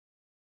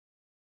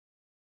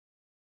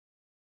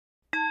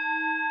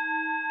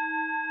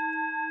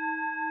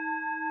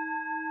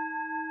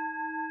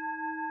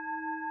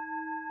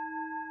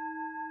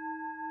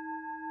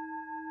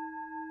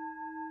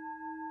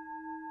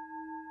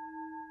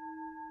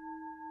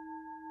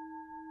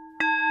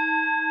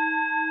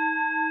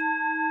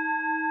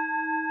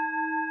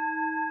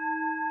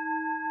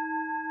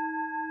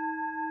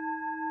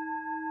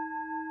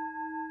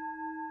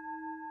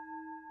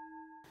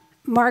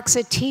Mark's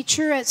a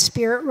teacher at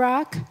Spirit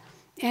Rock,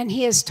 and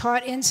he has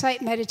taught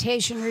insight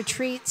meditation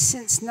retreats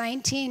since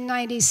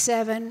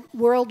 1997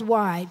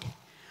 worldwide.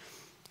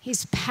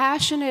 He's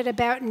passionate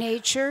about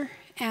nature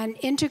and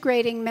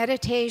integrating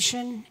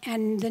meditation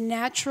and the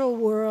natural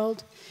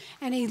world,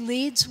 and he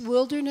leads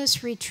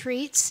wilderness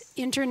retreats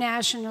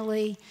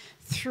internationally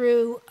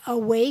through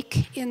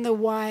Awake in the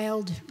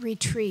Wild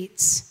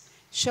retreats.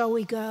 Shall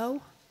we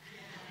go?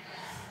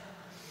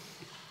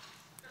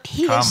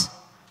 Come.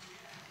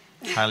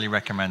 Highly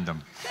recommend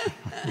them.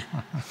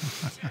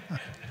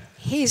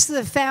 He's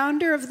the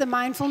founder of the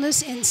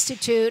Mindfulness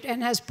Institute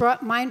and has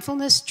brought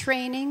mindfulness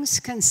trainings,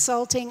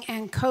 consulting,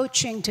 and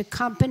coaching to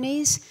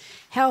companies,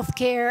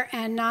 healthcare,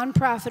 and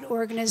nonprofit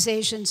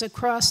organizations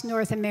across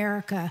North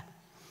America.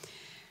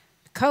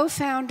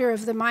 Co-founder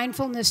of the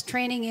Mindfulness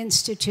Training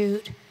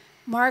Institute,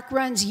 Mark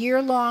runs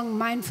year-long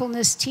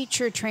mindfulness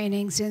teacher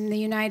trainings in the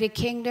United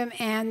Kingdom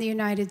and the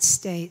United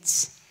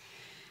States.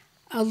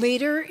 A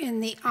leader in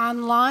the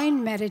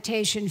online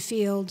meditation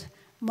field,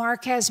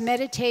 Mark has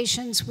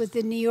meditations with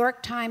the New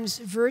York Times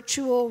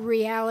virtual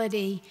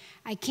reality.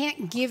 I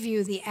can't give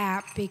you the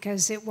app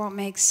because it won't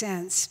make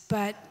sense,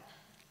 but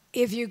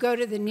if you go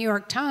to the New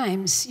York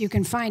Times, you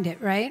can find it,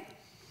 right?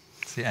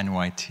 It's the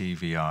NYT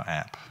VR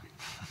app.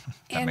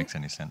 If that makes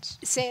any sense.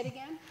 Say it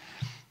again?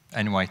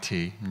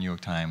 NYT, New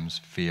York Times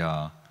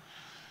VR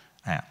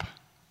app.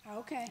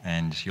 Okay.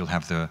 And you'll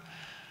have the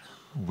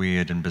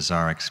weird and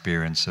bizarre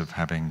experience of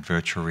having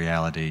virtual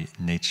reality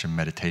nature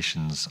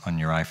meditations on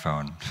your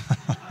iPhone.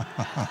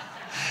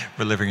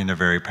 We're living in a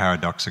very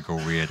paradoxical,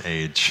 weird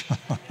age.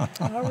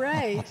 All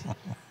right.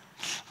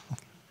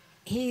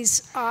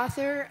 He's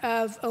author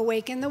of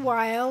Awake in the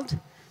Wild,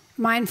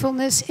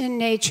 Mindfulness in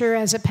Nature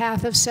as a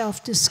Path of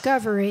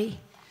Self-Discovery,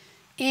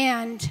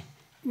 and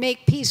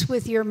Make Peace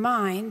with Your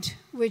Mind,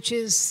 which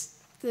is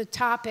the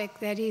topic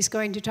that he's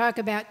going to talk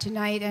about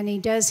tonight, and he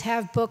does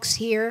have books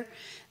here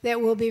that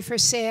will be for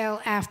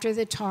sale after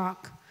the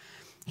talk.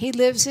 He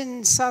lives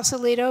in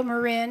Sausalito,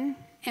 Marin,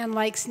 and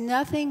likes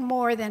nothing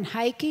more than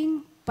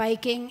hiking,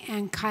 biking,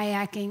 and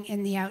kayaking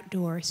in the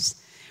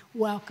outdoors.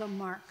 Welcome,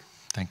 Mark.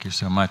 Thank you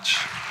so much.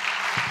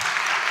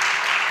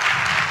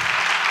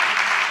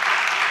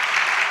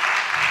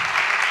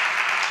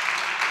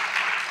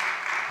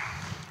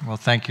 Well,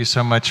 thank you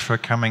so much for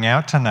coming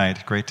out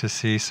tonight. Great to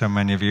see so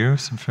many of you,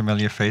 some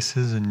familiar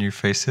faces and new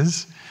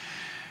faces.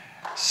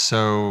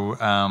 So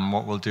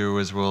what we'll do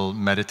is we'll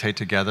meditate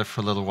together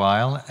for a little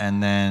while,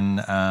 and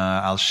then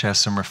I'll share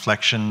some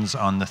reflections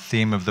on the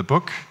theme of the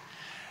book,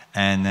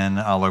 and then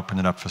I'll open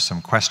it up for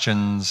some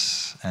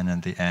questions, and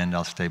at the end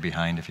I'll stay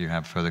behind if you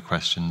have further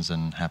questions,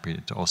 and happy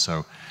to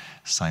also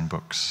sign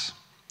books.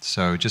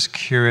 So just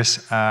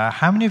curious,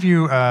 how many of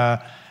you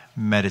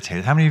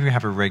meditate? How many of you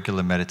have a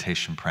regular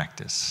meditation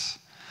practice?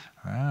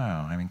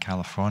 Wow, I'm in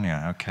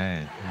California,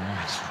 okay.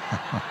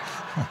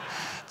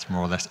 It's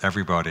more or less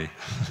everybody.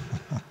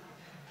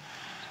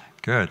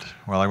 Good.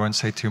 Well, I won't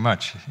say too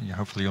much.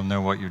 Hopefully you'll know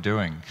what you're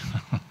doing.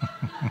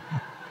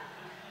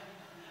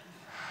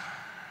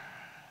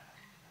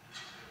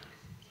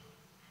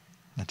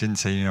 I didn't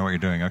say you know what you're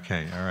doing.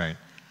 Okay, all right.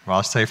 Well,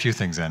 I'll say a few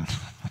things then.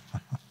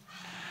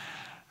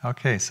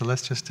 Okay, so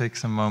let's just take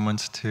some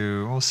moments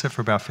to, we'll sit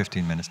for about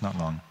 15 minutes, not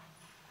long.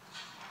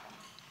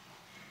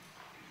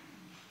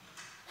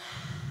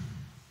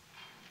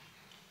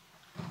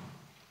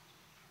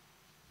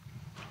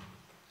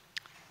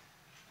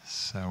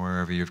 So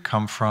wherever you've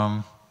come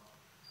from,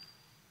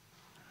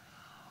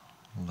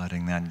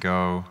 letting that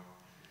go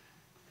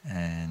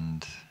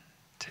and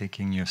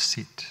taking your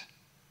seat.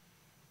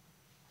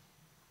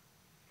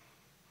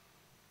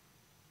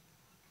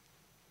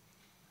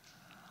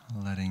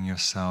 Letting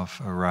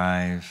yourself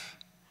arrive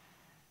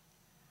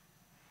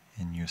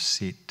in your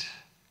seat,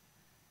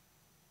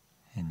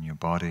 in your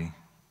body.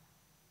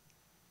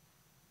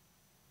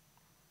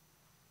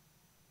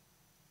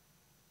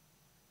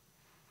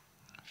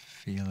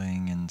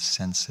 Feeling and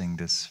sensing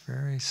this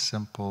very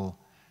simple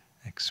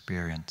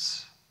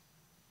experience.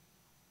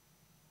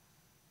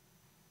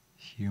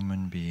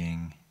 Human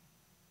being,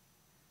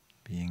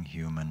 being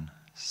human,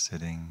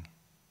 sitting,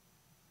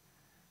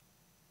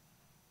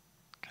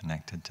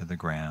 connected to the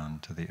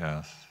ground, to the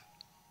earth,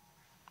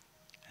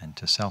 and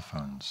to cell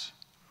phones.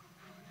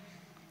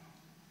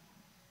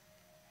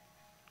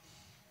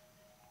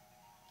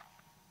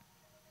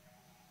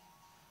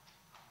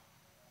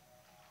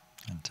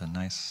 And to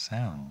nice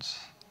sounds.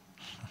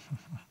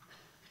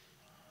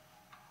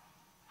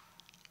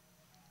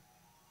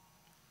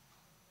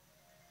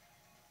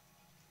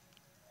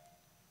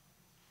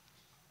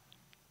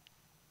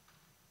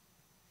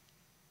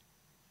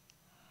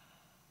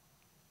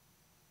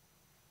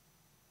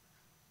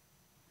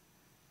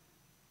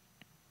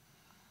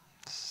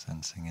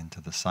 Sensing into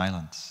the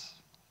silence,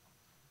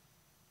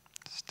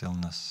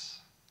 stillness.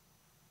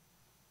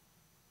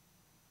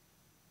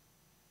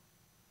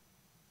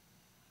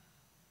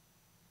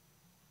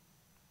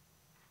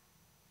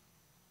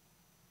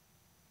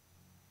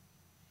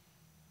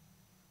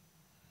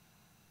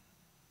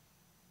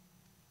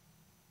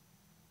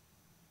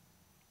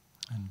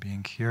 And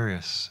being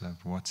curious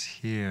of what's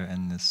here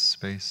in this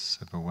space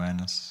of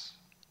awareness,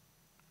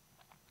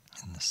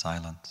 in the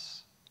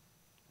silence.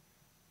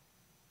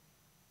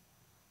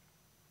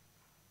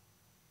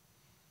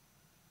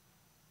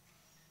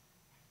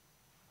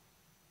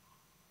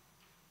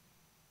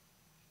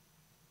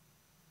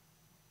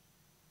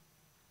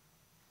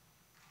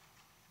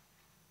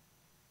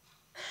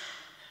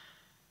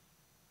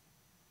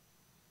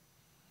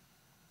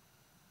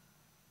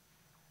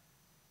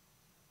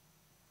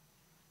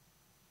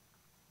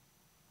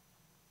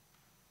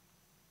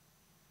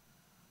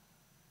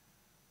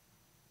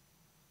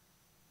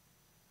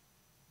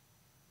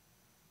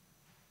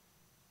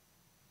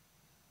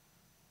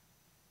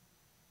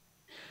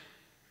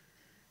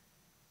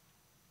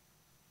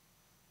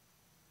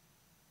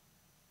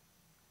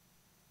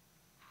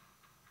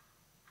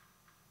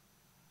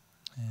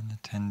 And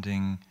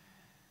attending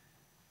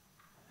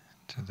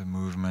to the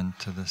movement,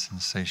 to the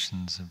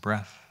sensations of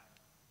breath.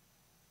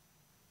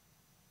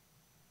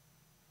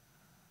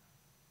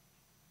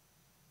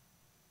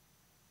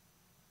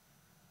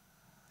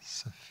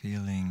 So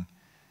feeling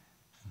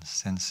and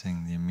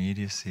sensing the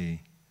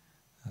immediacy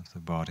of the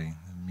body,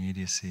 the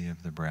immediacy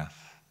of the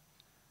breath,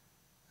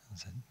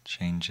 as it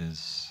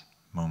changes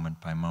moment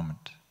by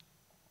moment.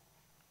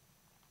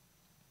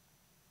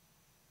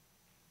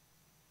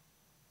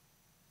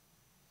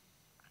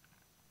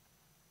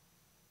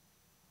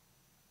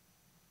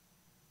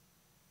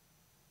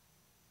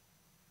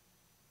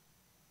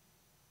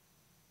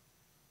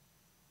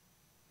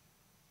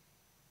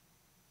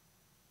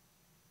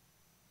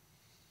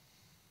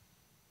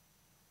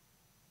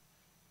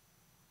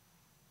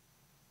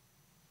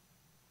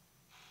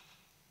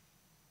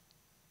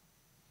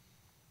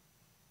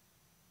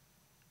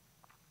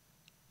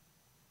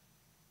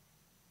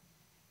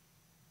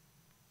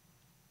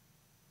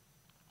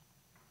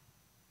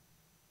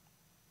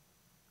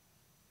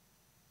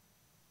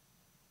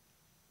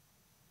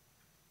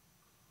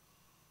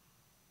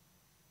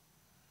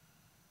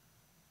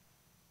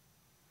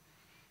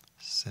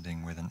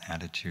 Sitting with an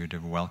attitude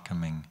of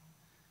welcoming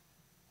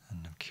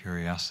and of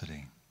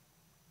curiosity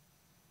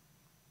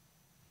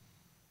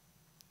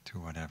to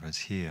whatever's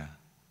here,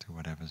 to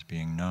whatever's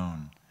being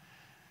known,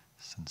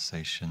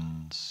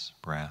 sensations,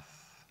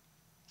 breath,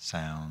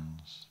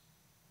 sounds,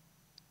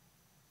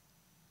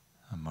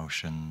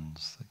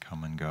 emotions that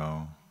come and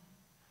go,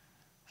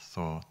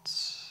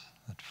 thoughts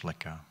that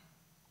flicker.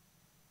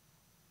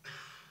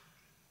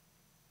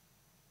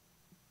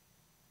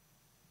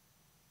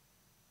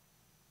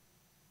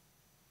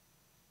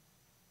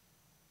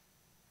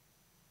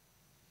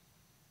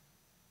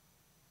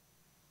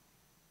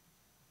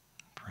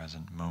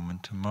 Present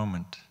moment to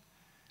moment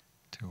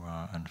to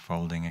our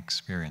unfolding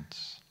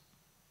experience.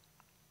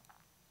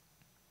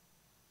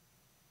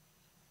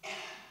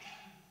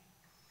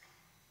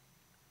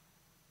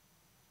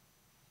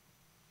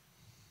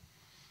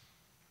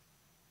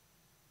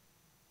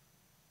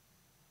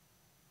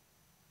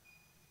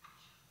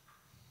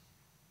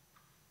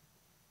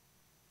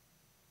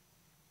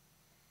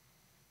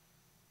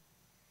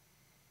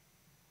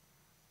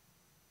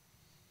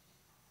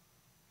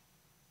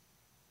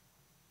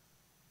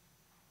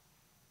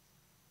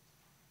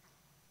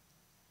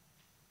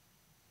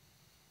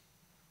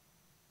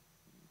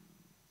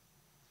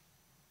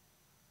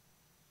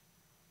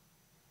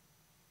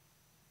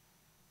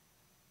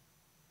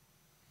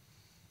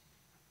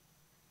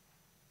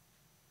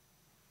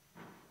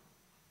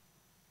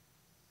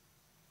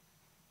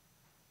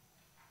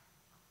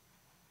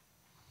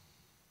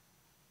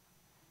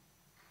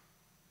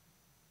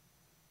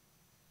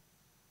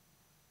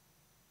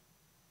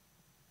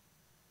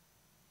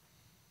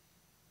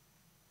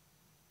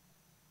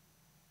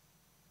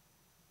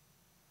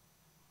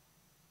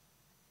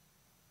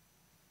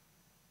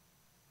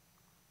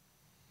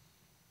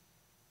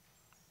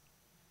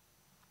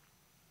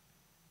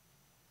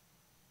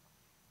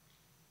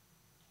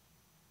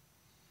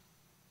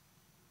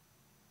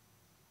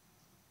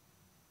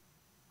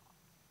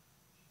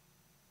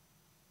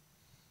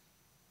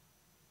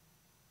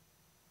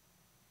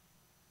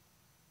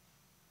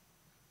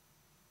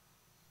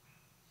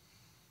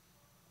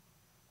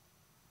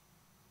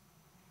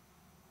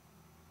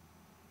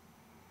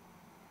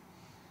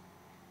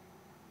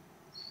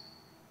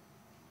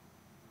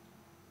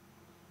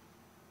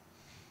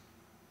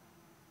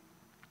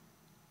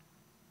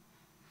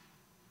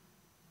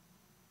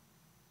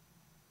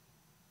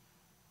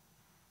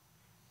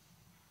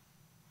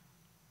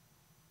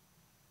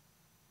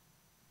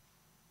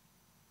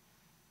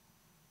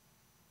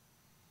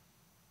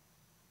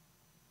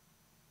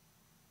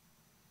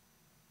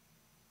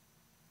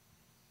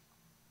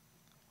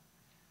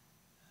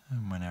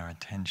 And when our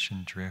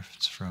attention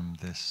drifts from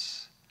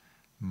this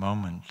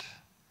moment,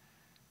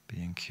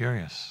 being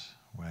curious,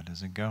 where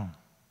does it go?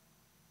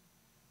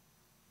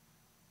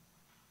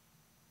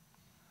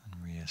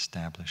 And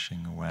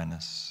re-establishing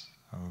awareness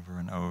over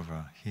and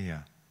over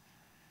here,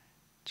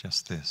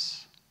 just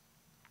this.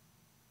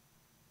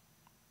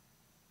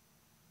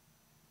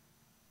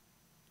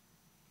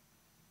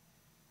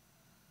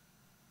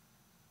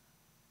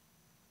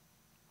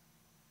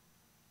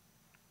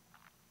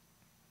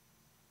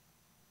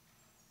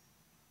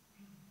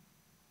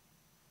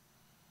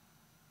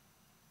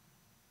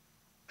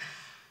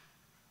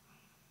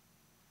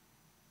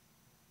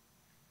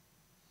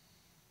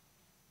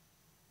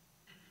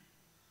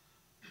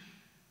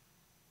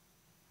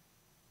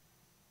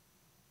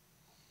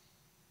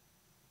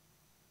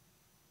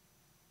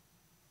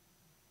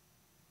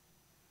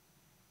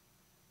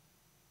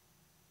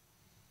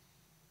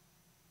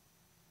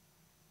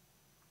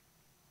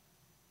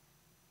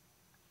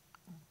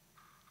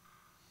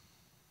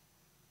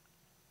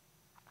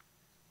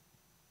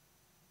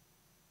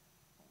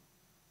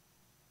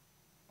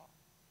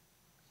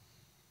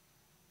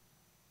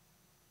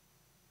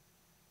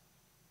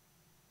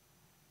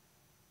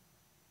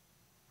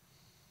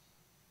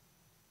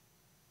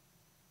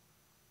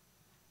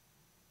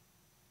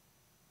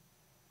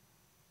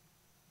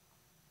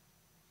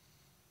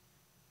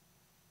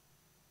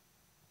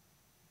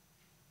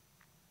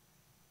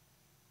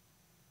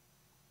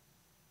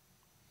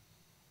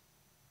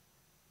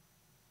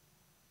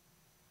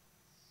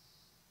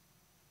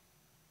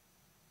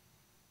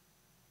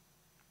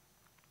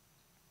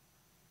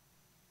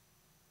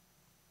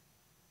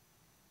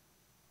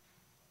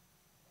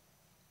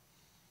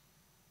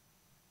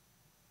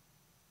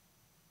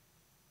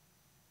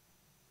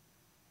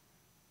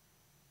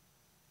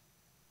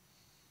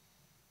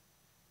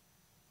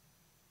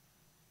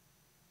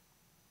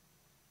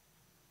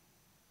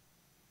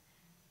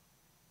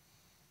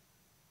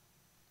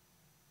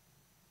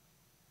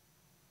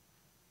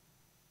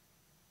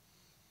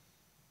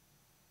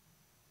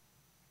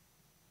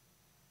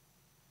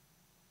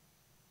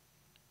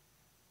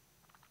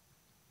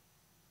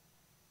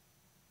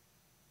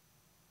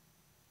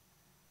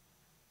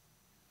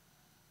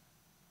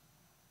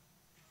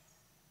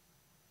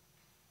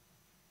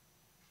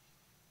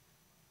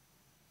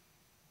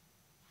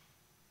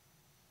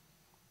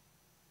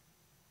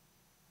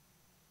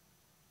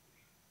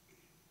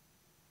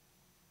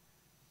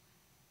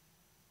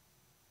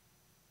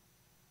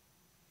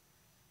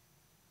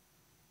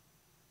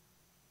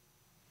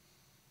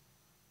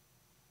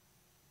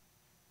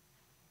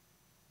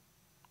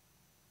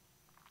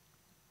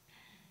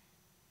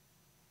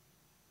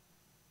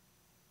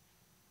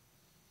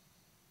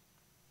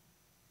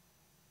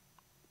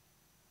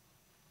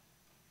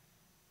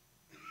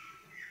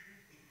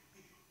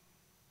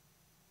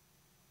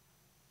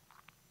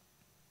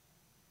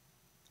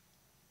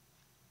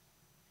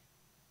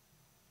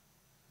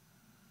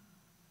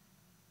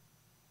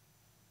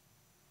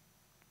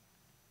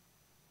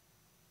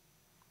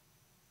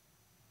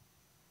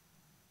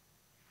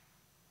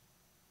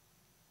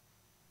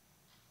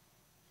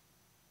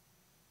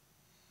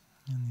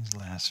 these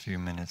last few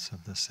minutes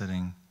of the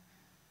sitting.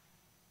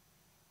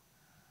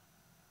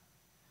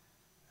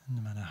 And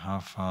no matter how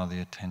far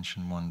the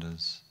attention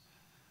wanders,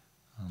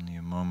 only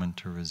a moment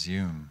to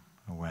resume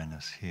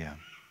awareness here.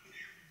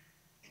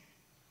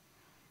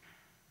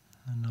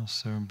 And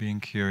also being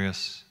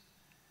curious,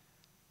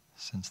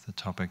 since the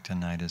topic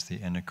tonight is the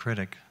inner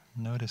critic,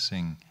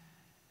 noticing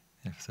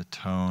if the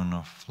tone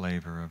or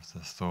flavor of the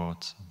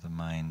thoughts of the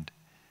mind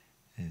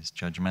is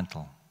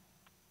judgmental.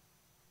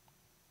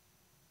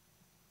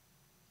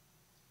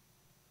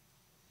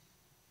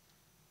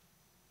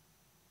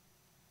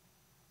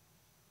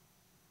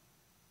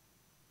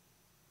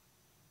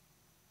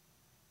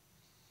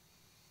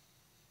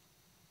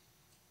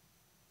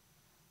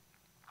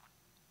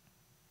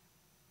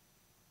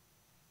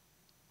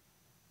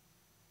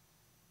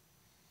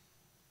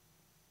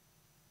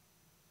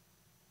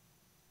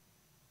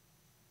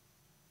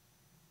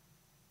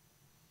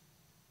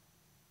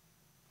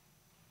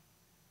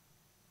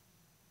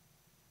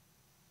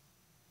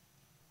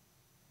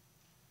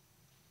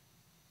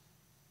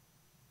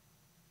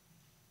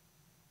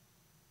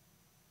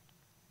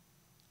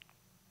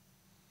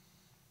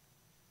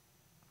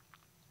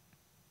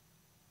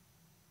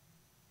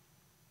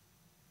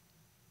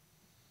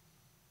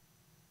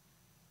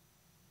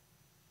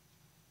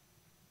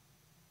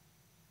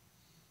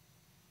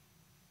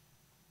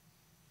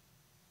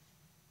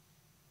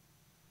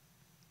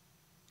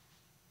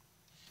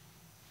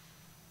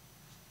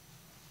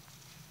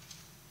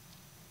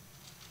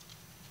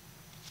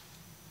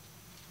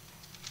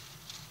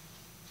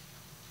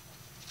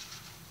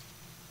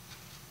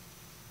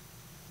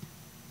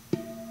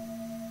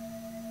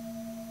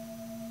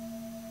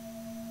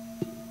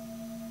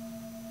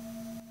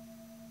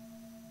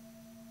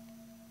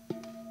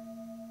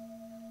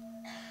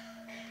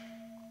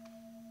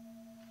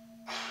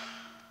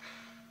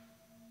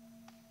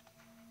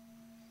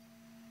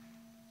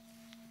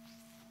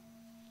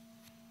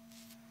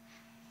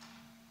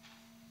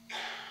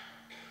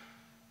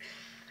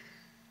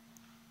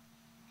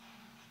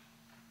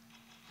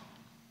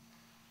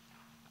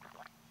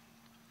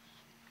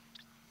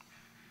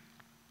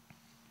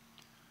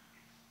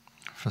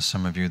 For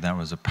some of you, that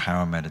was a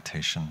power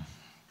meditation,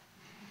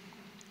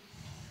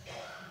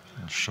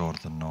 shorter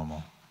than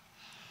normal.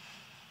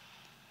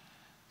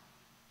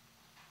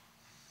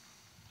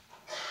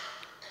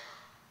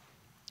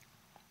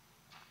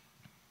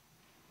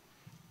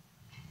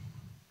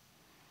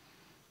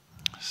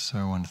 So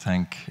I want to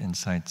thank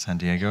Insight San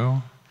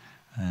Diego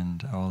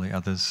and all the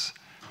others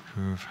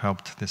who've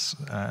helped this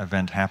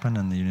event happen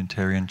in the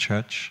Unitarian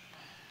Church.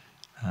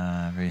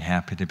 Very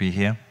happy to be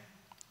here.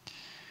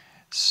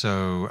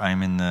 So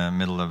I'm in the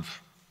middle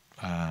of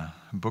a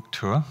book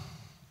tour,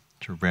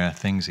 which are rare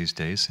things these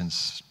days,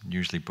 since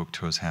usually book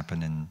tours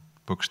happen in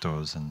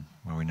bookstores, and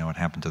well, we know what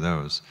happened to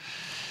those.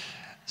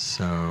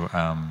 So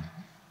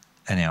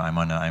anyhow, I'm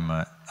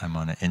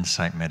on an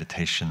insight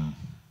meditation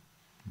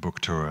book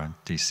tour,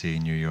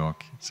 DC, New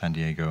York, San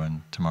Diego,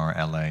 and tomorrow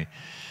LA.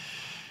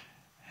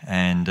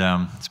 And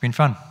it's been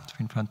fun. It's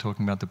been fun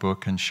talking about the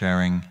book and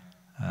sharing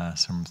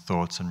some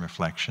thoughts and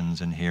reflections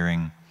and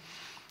hearing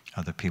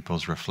other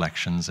people's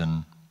reflections,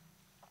 and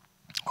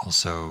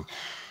also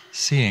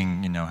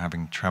seeing,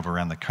 having traveled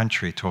around the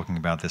country talking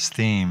about this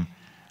theme,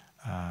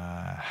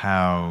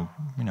 how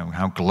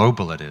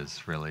global it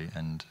is, really.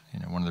 And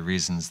one of the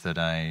reasons that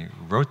I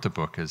wrote the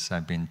book is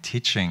I've been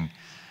teaching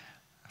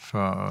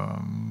for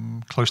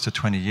close to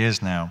 20 years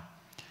now,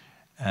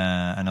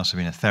 and also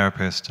been a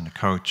therapist and a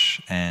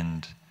coach.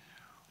 And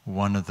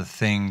one of the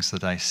things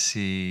that I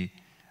see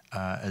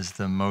as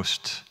the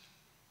most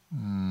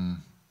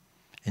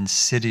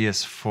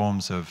insidious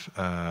forms of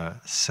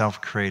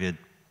self-created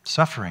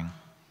suffering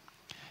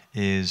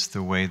is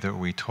the way that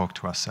we talk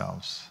to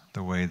ourselves,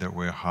 the way that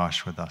we're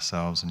harsh with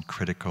ourselves and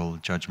critical,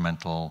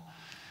 judgmental,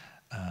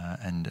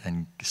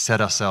 and set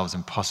ourselves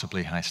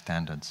impossibly high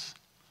standards,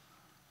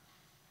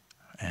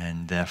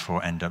 and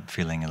therefore end up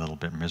feeling a little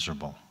bit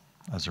miserable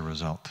as a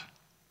result.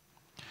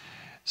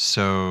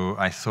 So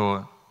I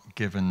thought,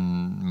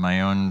 given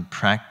my own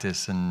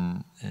practice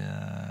and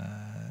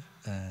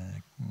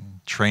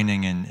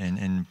training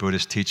in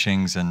Buddhist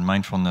teachings and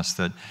mindfulness,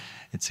 that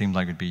it seemed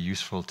like it would be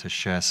useful to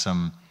share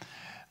some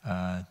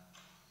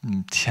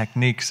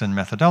techniques and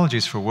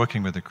methodologies for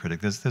working with a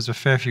critic. There's a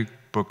fair few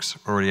books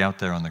already out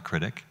there on the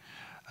critic,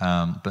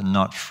 but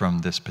not from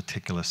this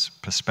particular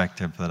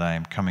perspective that I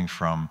am coming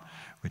from,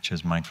 which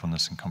is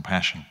mindfulness and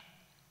compassion,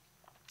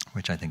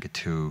 which I think are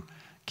two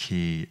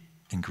key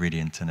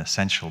ingredients and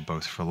essential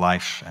both for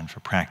life and for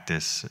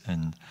practice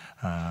and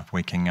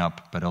waking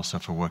up, but also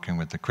for working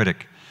with the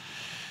critic.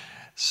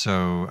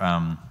 So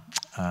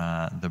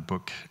the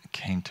book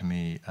came to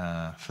me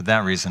for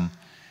that reason,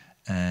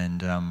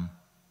 and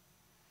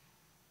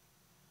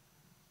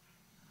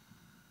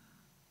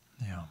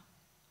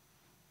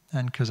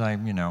and because I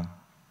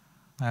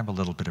have a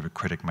little bit of a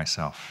critic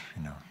myself,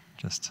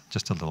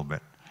 just a little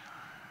bit,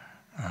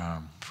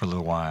 for a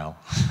little while.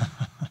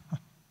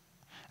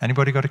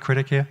 Anybody got a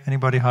critic here?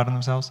 Anybody hard on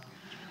themselves?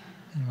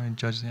 Anyone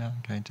judge? Yeah,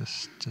 okay,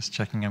 just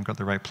checking I've got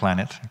the right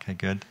planet. Okay,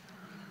 good.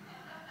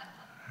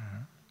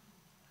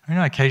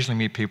 I occasionally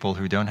meet people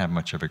who don't have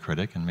much of a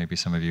critic, and maybe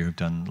some of you have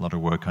done a lot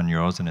of work on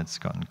yours and it's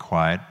gotten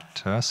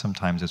quieter.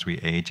 Sometimes as we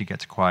age, it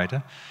gets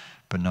quieter,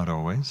 but not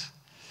always.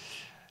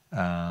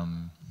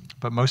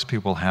 But most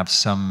people have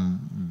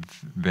some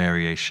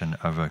variation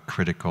of a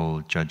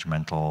critical,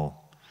 judgmental,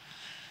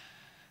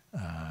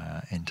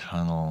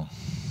 internal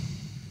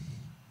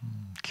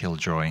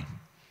killjoy.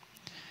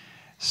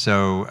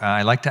 So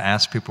I like to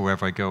ask people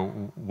wherever I go,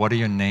 what are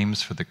your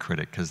names for the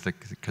critic?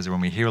 Because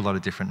when we hear a lot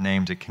of different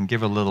names, it can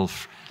give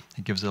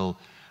it gives a little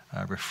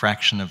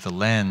refraction of the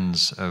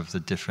lens of the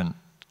different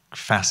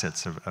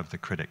facets of the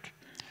critic.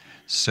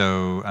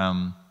 So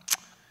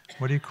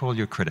what do you call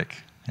your critic?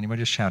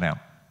 Anybody just shout out?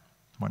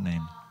 What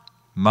name?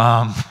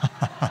 Mom.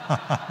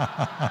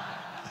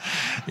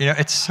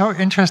 It's so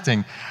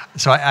interesting.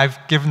 So I've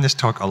given this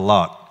talk a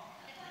lot.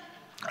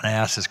 And I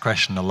ask this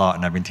question a lot,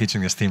 and I've been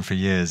teaching this theme for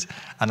years.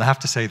 And I have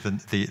to say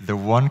the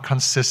one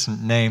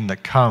consistent name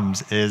that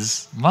comes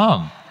is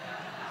Mom.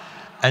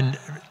 And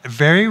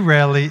very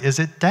rarely is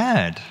it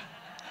Dad,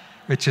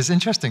 which is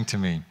interesting to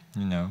me.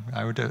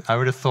 I would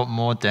have thought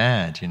more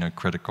Dad,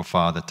 critical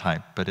father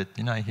type. But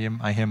I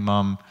hear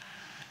Mom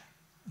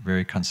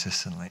very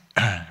consistently.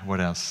 What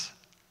else?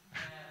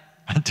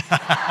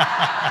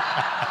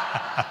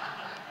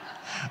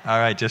 All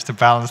right, just to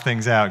balance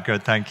things out.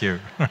 Good, thank you.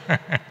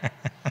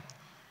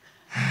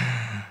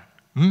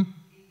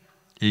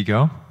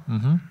 Ego.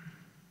 Mm-hmm.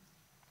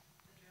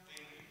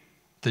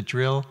 The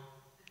drill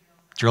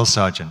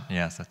sergeant.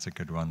 Yes, that's a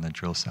good one. The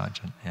drill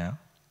sergeant. Yeah.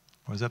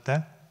 What was up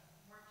there?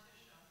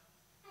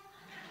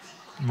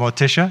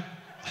 Morticia.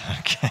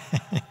 Okay.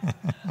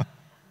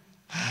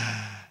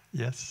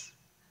 Yes.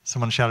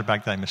 Someone shouted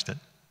back there. I missed it.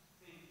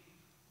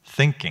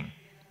 Thinking.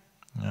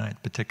 All right.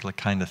 Particular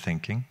kind of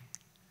thinking.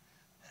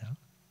 Yeah.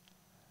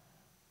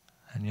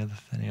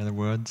 Any other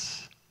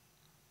words?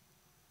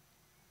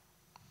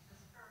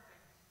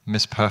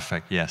 Miss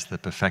Perfect, yes, the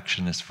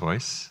perfectionist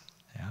voice.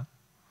 Yeah.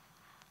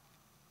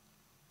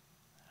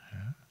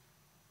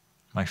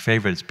 My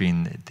favorite has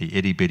been the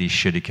itty bitty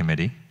shitty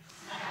committee.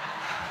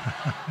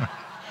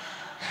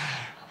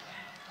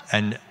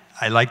 And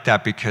I like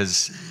that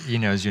because,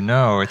 as you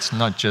know, it's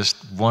not just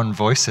one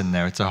voice in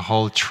there, it's a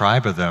whole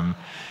tribe of them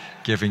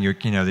giving you,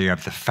 you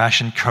have the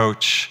fashion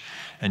coach,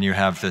 and you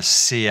have the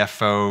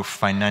CFO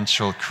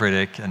financial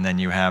critic, and then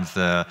you have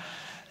the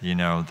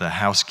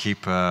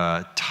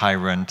housekeeper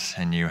tyrant,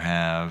 and you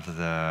have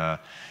the,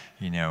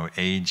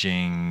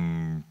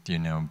 aging,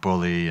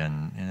 bully,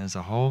 and there's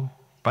a whole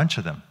bunch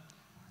of them.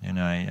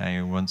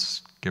 I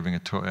once giving a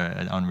talk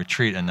on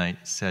retreat, and I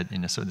said,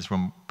 so this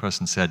one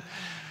person said,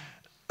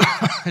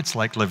 it's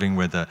like living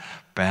with a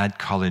bad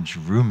college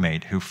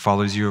roommate who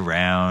follows you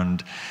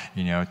around,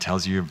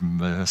 tells you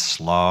you're a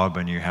slob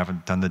and you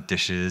haven't done the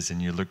dishes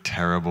and you look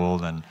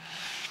terrible, and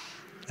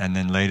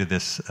then later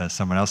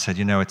someone else said,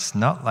 it's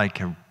not like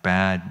a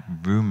bad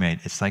roommate,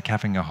 it's like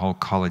having a whole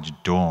college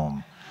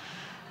dorm.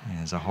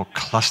 There's a whole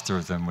cluster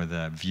of them with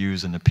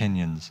views and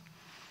opinions.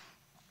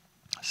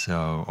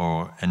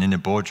 And in a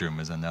boardroom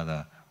is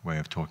another way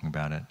of talking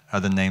about it.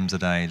 Other names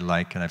that I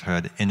like, and I've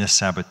heard, inner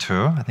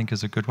saboteur, I think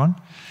is a good one.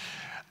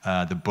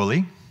 The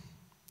bully,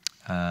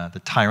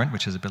 the tyrant,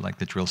 which is a bit like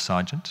the drill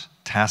sergeant,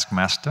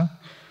 taskmaster,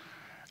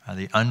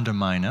 the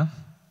underminer,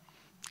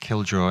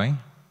 killjoy.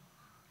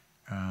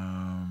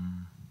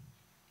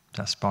 Is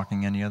that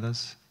sparking any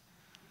others?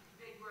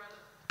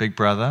 Big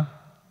Brother.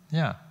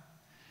 Yeah.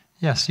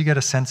 Yes, you get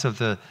a sense of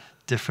the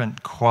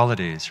different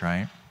qualities,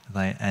 right?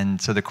 And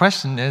so the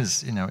question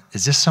is,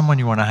 is this someone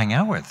you want to hang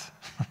out with?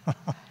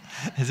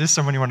 Is this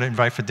someone you want to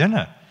invite for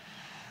dinner?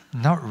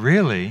 Not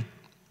really,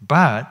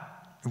 but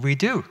we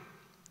do.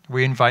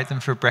 We invite them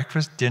for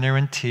breakfast, dinner,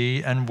 and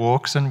tea, and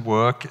walks, and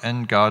work,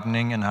 and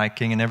gardening, and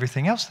hiking, and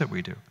everything else that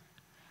we do.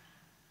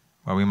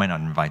 Well, we might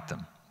not invite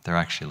them. They're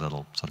actually a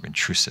little sort of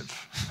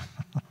intrusive.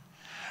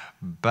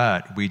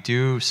 But we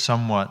do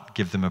somewhat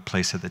give them a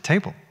place at the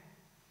table.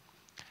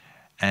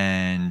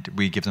 And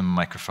we give them a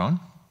microphone,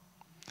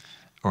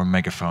 or a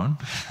megaphone,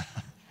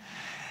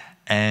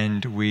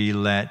 and we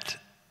let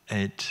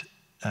it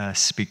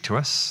speak to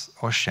us,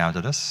 or shout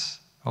at us,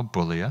 or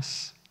bully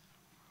us,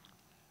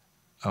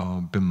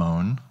 or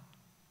bemoan.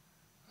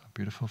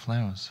 Beautiful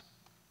flowers.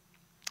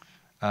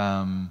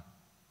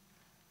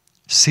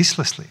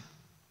 Ceaselessly,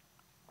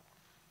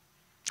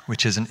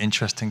 which is an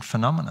interesting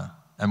phenomena.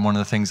 And one of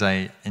the things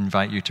I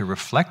invite you to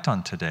reflect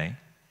on today,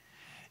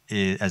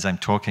 is, as I'm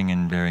talking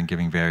and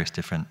giving various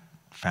different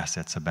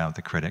facets about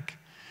the critic,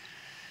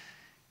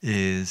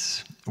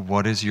 is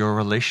what is your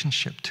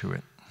relationship to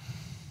it?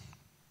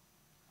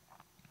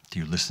 Do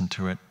you listen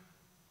to it?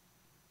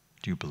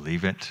 Do you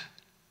believe it?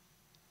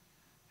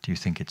 Do you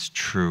think it's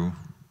true?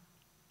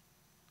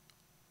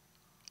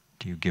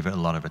 Do you give it a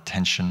lot of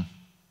attention?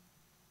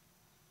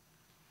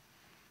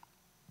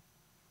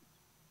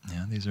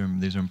 Yeah, these are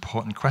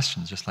important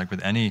questions, just like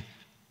with any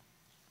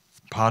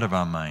part of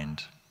our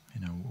mind.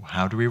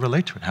 How do we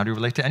relate to it? How do we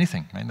relate to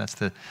anything? Right? That's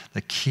the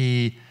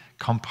key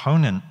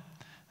component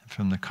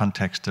from the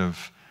context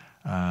of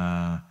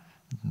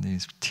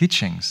these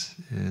teachings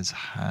is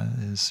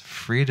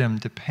freedom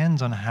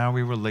depends on how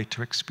we relate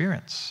to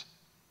experience.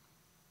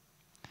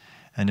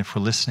 And if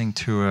we're listening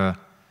to a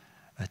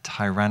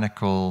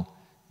tyrannical,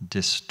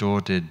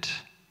 distorted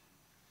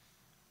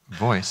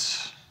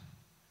voice,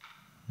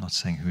 I'm not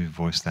saying whose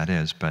voice that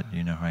is, but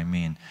you know who I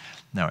mean.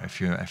 No, if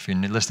you're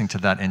listening to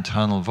that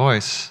internal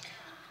voice,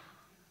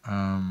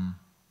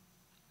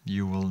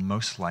 you will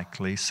most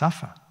likely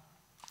suffer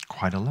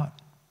quite a lot.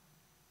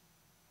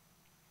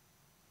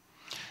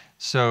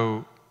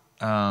 So,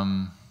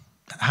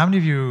 how many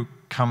of you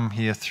come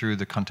here through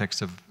the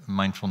context of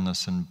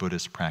mindfulness and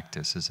Buddhist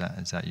practice? Is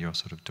that your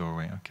sort of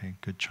doorway? Okay,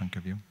 good chunk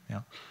of you.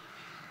 Yeah.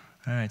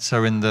 All right.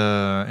 So in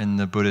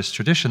the Buddhist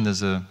tradition,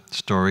 there's a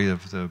story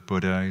of the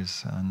Buddha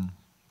who's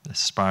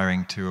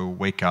aspiring to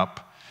wake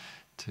up,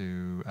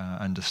 to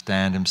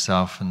understand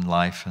himself and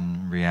life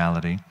and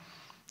reality.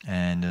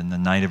 And in the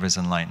night of his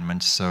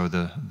enlightenment, so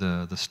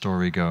the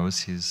story goes,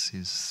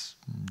 he's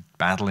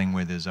battling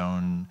with his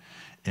own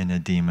inner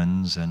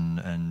demons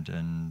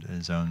and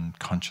his own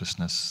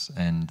consciousness,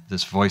 and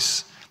this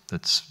voice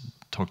that's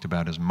talked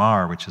about as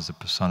Mar, which is a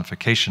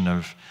personification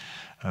of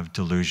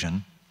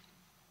delusion,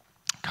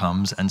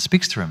 comes and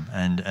speaks to him.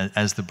 And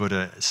as the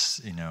Buddha,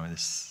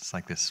 it's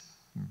like this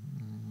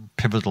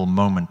pivotal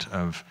moment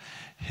of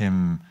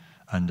him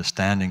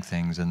understanding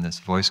things, and this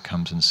voice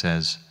comes and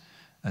says,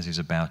 as he's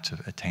about to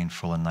attain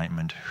full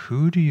enlightenment,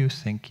 who do you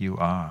think you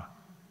are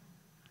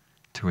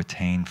to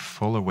attain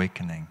full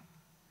awakening?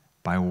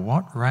 By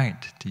what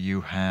right do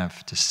you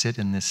have to sit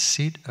in this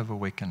seat of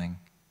awakening?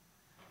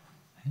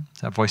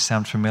 Does that voice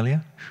sound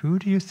familiar? Who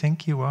do you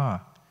think you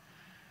are?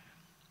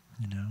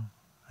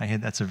 I hear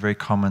that's a very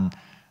common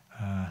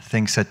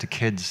thing said to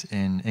kids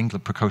in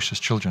England, precocious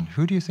children.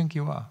 Who do you think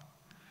you are?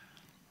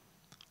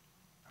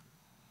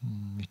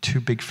 You're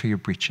too big for your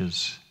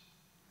breeches,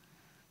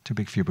 too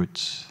big for your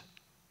boots.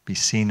 Be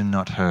seen and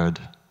not heard.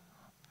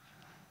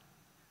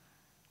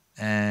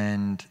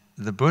 And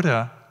the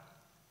Buddha,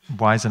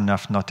 wise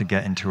enough not to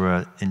get into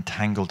an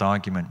entangled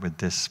argument with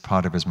this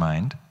part of his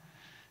mind,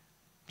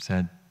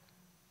 said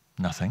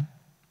nothing,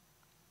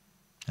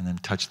 and then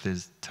touched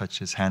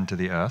his hand to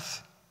the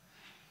earth,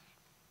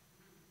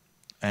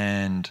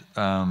 and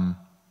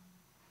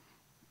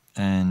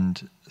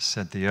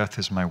said, "The earth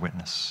is my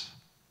witness.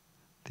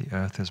 The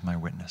earth is my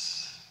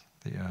witness.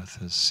 The earth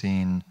has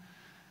seen,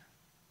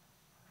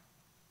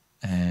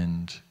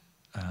 and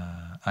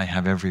I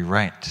have every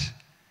right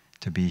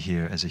to be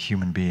here as a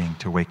human being,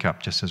 to wake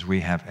up, just as we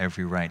have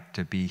every right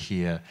to be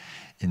here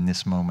in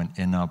this moment,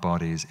 in our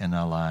bodies, in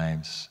our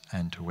lives,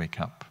 and to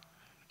wake up.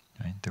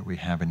 Right? That we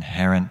have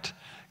inherent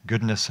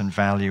goodness and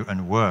value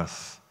and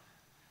worth,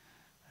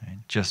 right?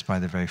 Just by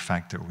the very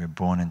fact that we're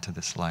born into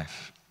this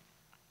life.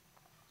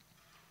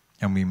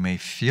 And we may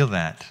feel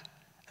that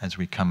as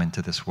we come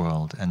into this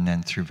world, and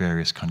then through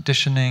various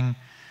conditioning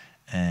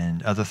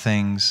and other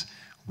things,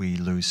 we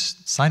lose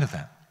sight of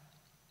that.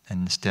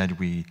 And instead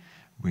we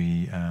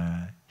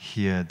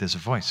hear this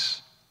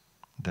voice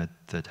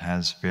that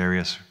has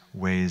various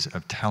ways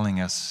of telling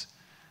us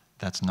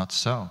that's not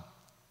so.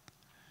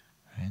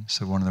 Right?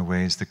 So one of the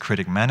ways the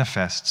critic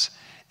manifests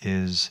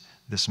is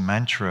this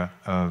mantra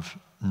of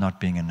not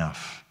being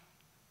enough,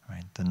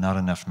 right? The not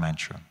enough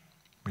mantra.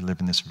 We live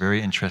in this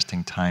very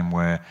interesting time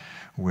where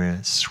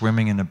we're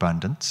swimming in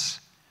abundance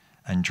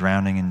and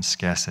drowning in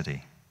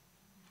scarcity.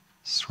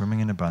 Swimming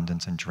in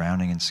abundance and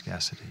drowning in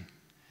scarcity.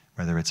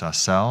 Whether it's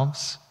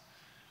ourselves,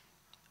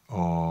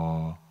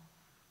 or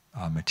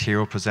our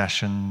material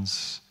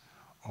possessions,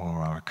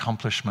 or our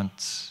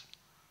accomplishments.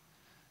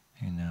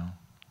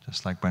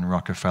 Just like when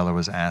Rockefeller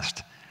was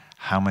asked,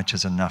 how much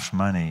is enough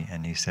money?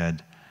 And he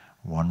said,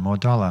 $1 more.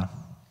 $1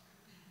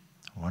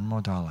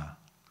 more.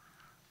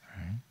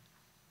 Right?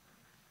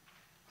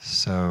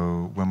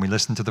 So when we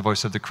listen to the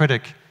voice of the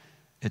critic,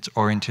 it's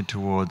oriented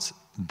towards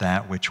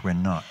that which we're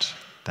not,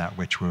 that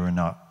which we're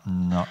not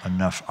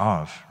enough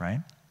of,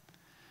 right?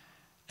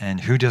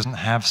 And who doesn't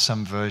have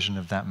some version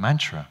of that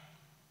mantra,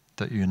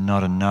 that you're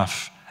not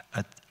enough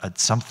at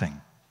something?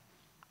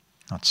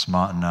 Not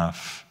smart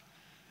enough,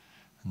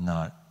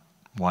 not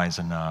wise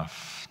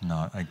enough,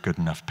 not a good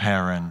enough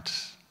parent,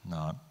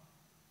 not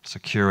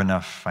secure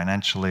enough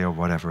financially, or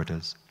whatever it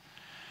is.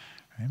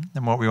 Right?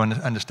 And what we want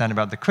to understand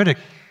about the critic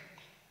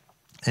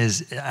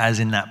is, as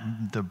in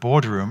the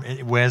boardroom,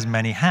 it wears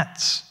many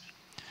hats.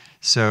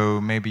 So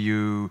maybe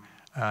you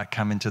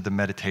come into the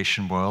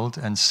meditation world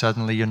and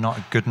suddenly you're not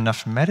a good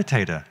enough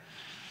meditator,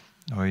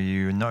 or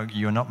you're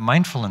not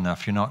mindful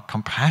enough, you're not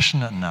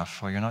compassionate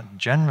enough, or you're not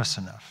generous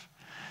enough.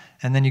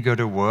 And then you go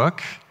to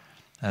work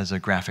as a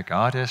graphic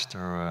artist,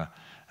 or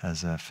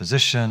as a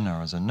physician,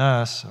 or as a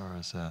nurse, or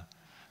as a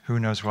who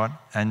knows what,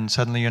 and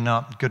suddenly you're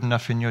not good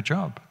enough in your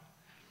job.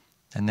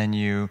 And then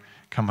you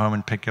come home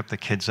and pick up the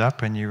kids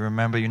up, and you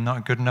remember you're not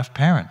a good enough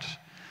parent.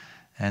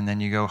 And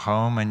then you go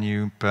home and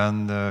you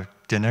burn the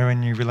dinner,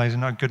 and you realize you're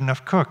not a good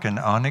enough cook, and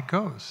on it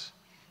goes.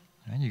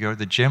 And you go to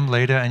the gym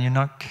later and you're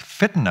not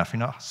fit enough, you're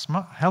not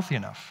healthy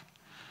enough.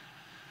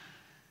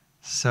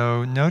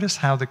 So notice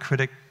how the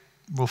critic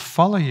will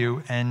follow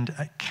you and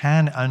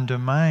can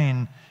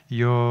undermine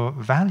your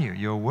value,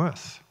 your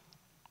worth.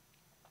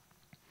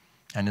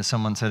 And as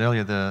someone said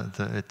earlier,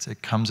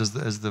 it comes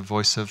as the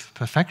voice of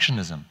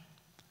perfectionism.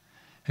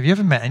 Have you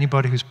ever met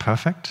anybody who's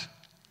perfect?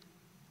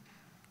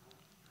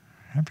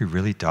 That'd be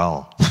really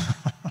dull.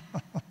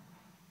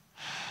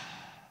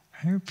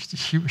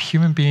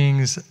 Human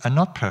beings are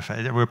not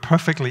perfect. We're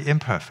perfectly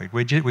imperfect.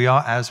 We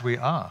are as we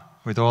are,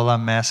 with all our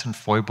mess and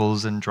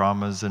foibles and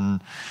dramas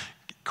and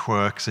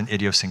quirks and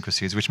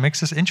idiosyncrasies, which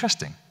makes us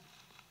interesting.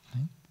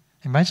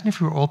 Imagine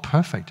if we were all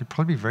perfect. It'd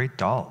probably be very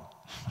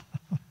dull.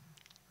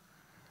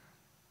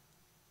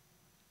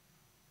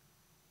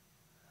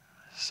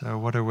 So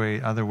what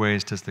other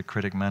ways does the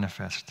critic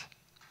manifest?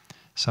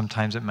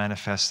 Sometimes it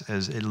manifests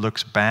as it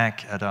looks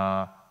back at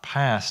our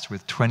past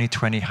with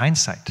 20/20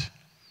 hindsight.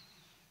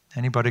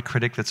 Anybody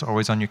critic that's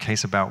always on your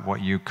case about what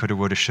you coulda,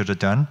 woulda, shoulda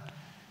done?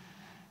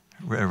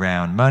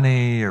 Around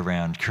money,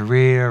 around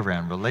career,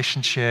 around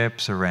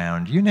relationships,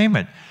 around you name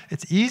it.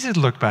 It's easy to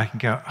look back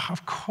and go, oh,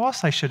 of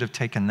course I should have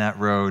taken that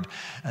road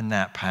and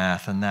that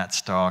path and that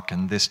stock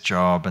and this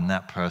job and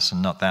that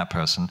person, not that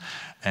person.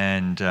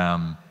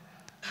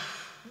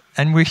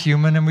 And we're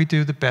human and we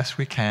do the best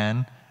we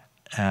can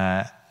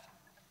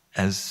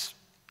as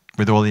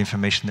with all the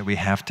information that we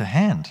have to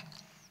hand.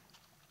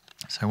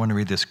 So I want to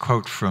read this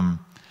quote from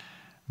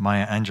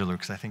Maya Angelou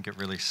because I think it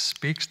really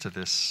speaks to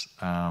this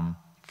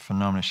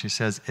phenomenon. She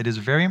says, "It is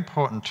very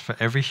important for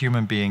every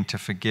human being to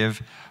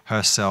forgive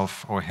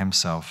herself or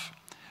himself,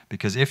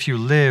 because if you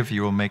live,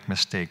 you will make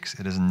mistakes.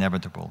 It is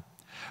inevitable.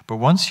 But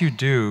once you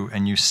do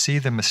and you see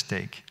the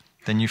mistake,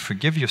 then you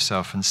forgive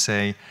yourself and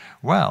say,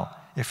 well,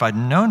 if I'd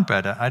known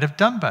better, I'd have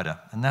done better,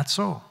 and that's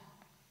all.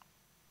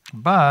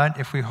 But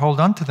if we hold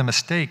on to the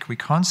mistake, we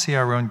can't see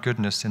our own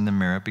goodness in the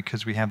mirror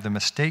because we have the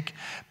mistake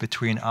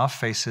between our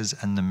faces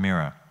and the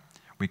mirror.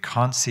 We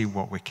can't see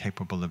what we're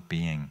capable of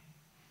being."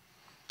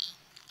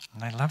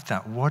 And I love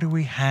that. What do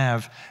we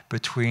have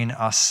between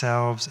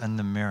ourselves and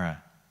the mirror?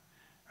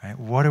 Right?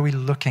 What are we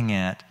looking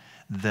at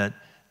that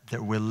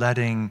we're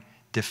letting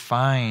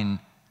define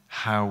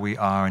how we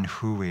are and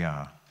who we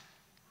are?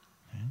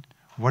 Right?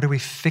 What do we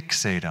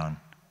fixate on?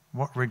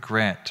 What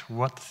regret?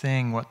 What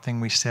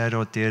thing we said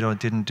or did or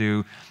didn't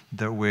do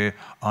that we're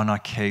on our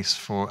case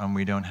for and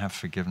we don't have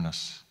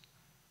forgiveness?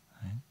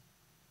 Right?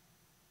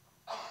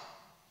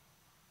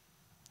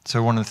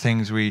 So one of the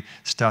things we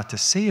start to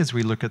see as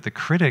we look at the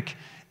critic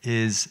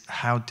is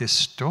how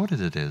distorted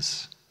it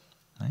is.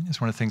 Right?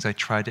 It's one of the things I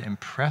try to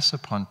impress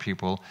upon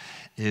people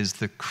is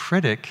the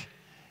critic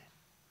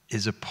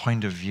is a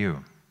point of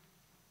view.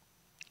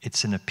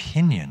 It's an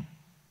opinion.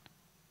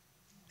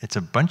 It's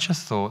a bunch of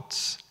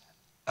thoughts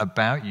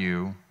about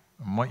you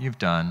and what you've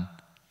done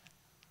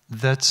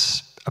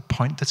that's a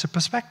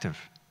perspective.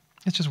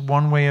 It's just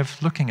one way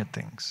of looking at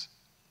things.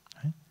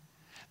 Right?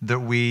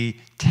 That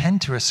we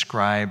tend to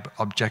ascribe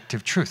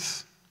objective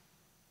truth.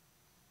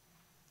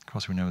 Of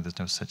course, we know there's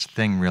no such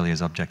thing really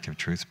as objective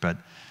truth, but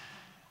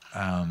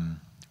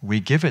we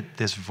give it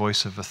this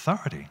voice of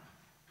authority.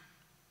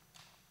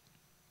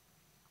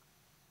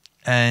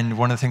 And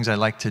one of the things I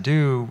like to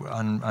do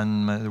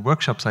on the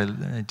workshops I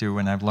do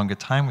when I have longer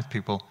time with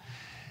people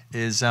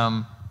is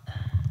I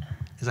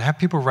have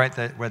people write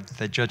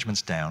their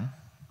judgments down,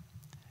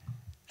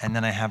 and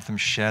then I have them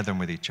share them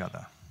with each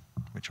other,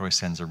 which always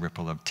sends a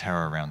ripple of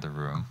terror around the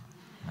room.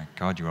 My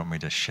God, you want me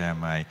to share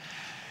my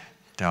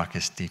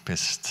darkest,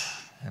 deepest,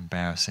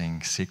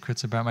 embarrassing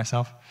secrets about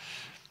myself?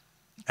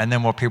 And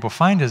then what people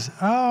find is,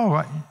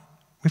 oh,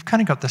 we've kind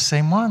of got the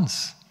same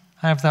ones.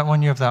 I have that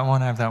one, you have that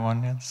one, I have that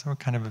one. Yeah, so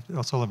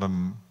it's all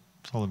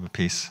of a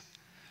piece.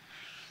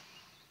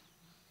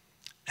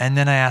 And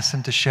then I ask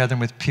them to share them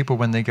with people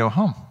when they go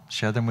home.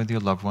 Share them with your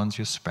loved ones,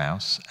 your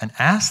spouse, and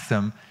ask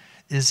them,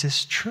 is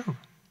this true?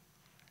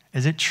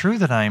 Is it true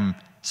that I'm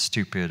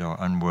stupid or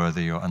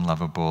unworthy or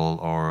unlovable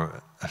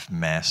or a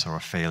mess or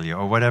a failure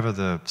or whatever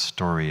the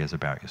story is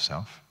about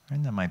yourself?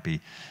 And that might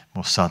be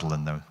more subtle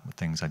than the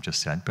things I've just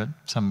said, but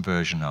some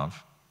version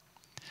of.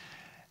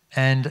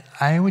 And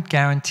I would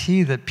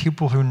guarantee that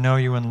people who know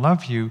you and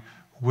love you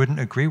wouldn't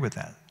agree with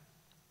that.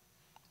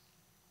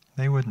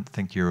 They wouldn't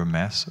think you're a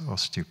mess or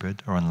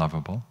stupid or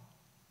unlovable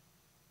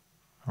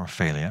or a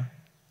failure.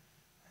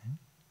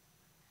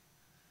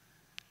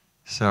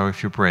 So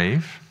if you're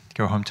brave,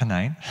 go home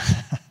tonight,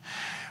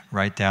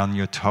 write down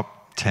your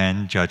top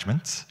 10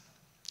 judgments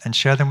and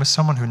share them with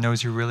someone who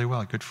knows you really well,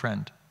 a good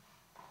friend.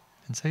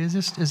 And say, is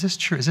this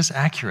true? Is this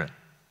accurate?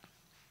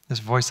 This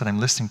voice that I'm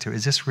listening to,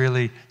 is this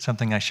really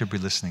something I should be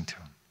listening to?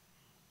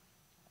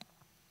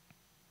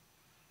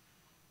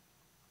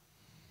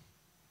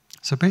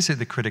 So basically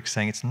the critic's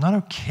saying it's not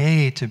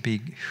okay to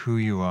be who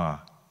you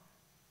are.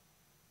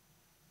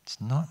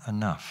 It's not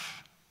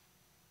enough.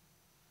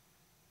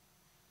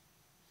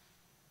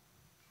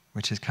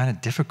 Which is kind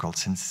of difficult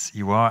since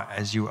you are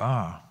as you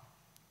are.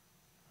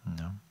 You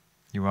know?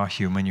 You are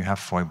human, you have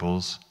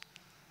foibles.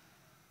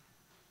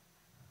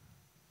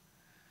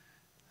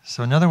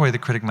 So another way the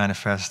critic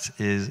manifests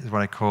is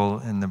what I call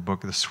in the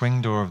book the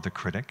swing door of the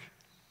critic.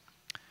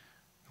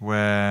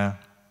 where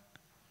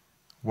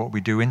what we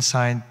do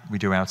inside, we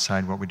do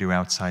outside, what we do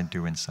outside,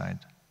 do inside.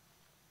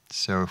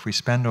 So if we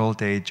spend all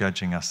day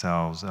judging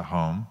ourselves at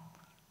home,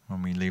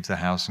 when we leave the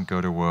house and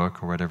go to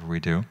work or whatever we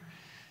do,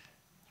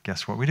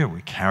 guess what we do?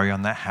 We carry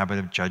on that habit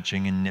of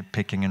judging and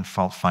nitpicking and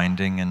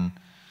fault-finding,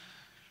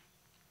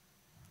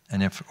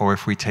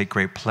 if we take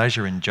great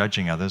pleasure in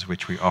judging others,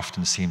 which we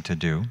often seem to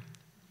do.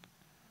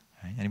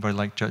 Right? Anybody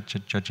like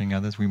judging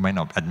others? We might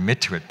not admit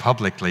to it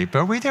publicly,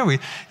 but we do. We're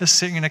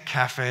sitting in a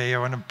cafe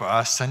or on a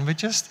bus, and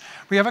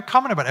we have a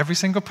comment about every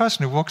single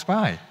person who walks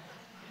by.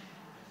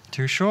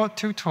 Too short,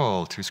 too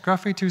tall, too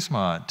scruffy, too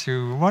smart,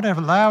 too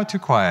whatever, loud, too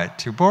quiet,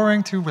 too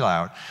boring, too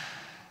loud.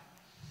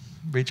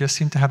 We just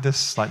seem to have this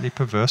slightly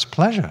perverse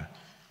pleasure.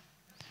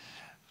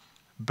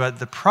 But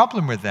the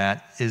problem with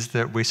that is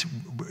that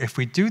if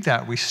we do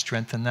that, we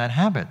strengthen that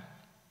habit.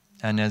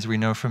 And as we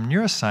know from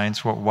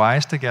neuroscience, what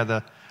fires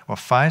together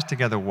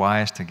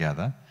wires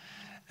together.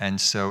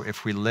 And so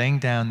if we're laying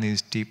down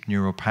these deep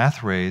neural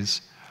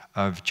pathways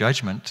of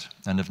judgment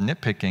and of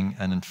nitpicking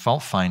and in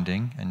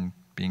fault-finding and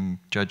being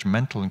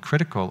judgmental and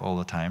critical all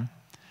the time,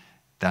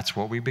 that's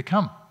what we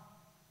become.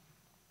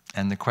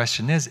 And the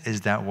question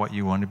is that what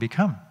you want to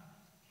become?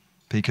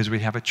 Because we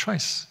have a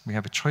choice. We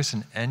have a choice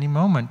in any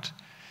moment.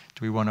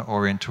 Do we want to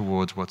orient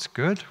towards what's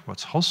good,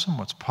 what's wholesome,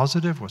 what's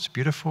positive, what's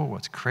beautiful,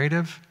 what's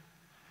creative?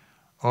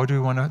 Or do we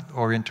want to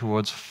orient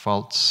towards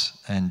faults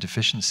and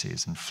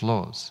deficiencies and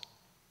flaws?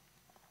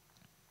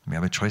 We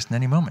have a choice in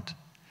any moment.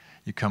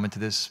 You come into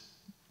this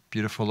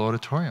beautiful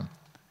auditorium,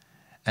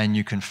 and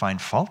you can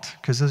find fault,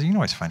 because you can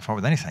always find fault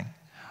with anything.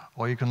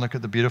 Or you can look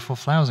at the beautiful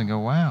flowers and go,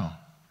 wow,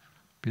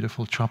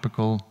 beautiful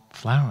tropical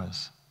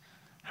flowers.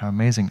 How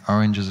amazing,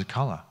 orange is a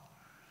color.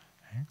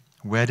 Right?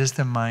 Where does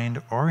the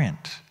mind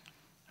orient?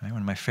 Right?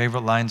 One of my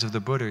favorite lines of the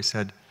Buddha, he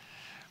said,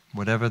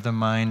 whatever the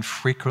mind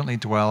frequently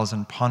dwells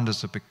and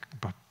ponders upon,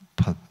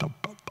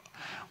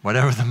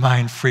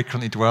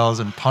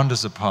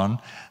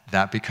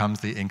 that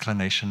becomes the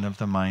inclination of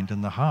the mind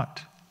and the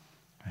heart.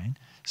 Right?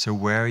 So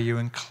where are you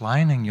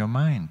inclining your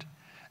mind?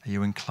 Are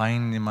you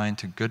inclining the mind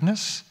to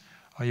goodness?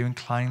 Or are you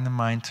inclining the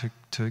mind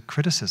to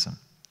criticism?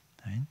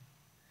 Right?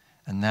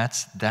 And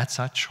that's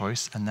our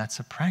choice, and that's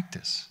a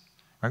practice.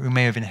 Right? We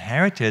may have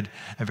inherited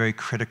a very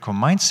critical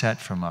mindset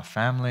from our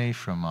family,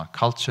 from our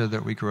culture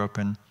that we grew up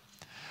in,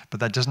 but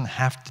that doesn't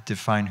have to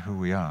define who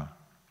we are.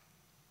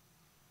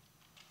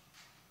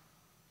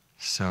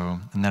 So,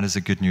 and that is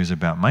the good news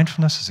about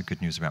mindfulness, it's the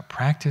good news about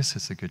practice,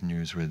 it's the good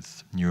news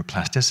with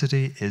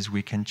neuroplasticity, is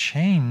we can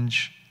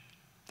change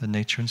the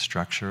nature and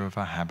structure of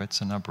our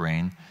habits and our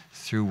brain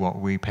through what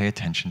we pay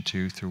attention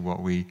to, through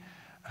what we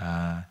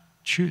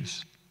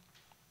choose.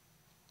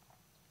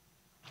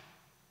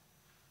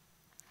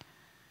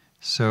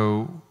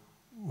 So,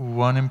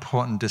 one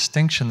important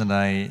distinction that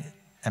I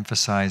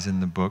emphasize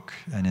in the book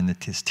and in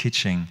his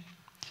teaching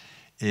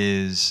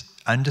is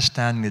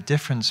understanding the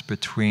difference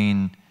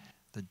between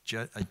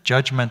a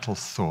judgmental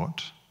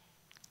thought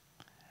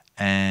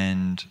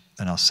and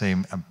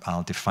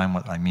I'll define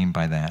what I mean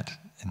by that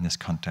in this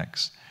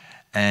context,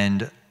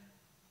 and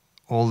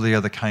all the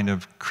other kind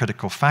of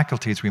critical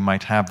faculties we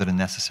might have that are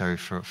necessary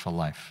for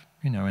life.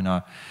 You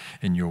know,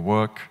 in your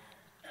work,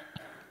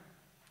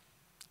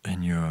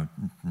 in your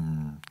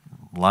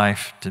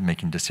life, to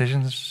making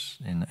decisions,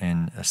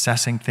 in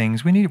assessing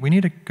things. We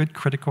need a good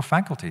critical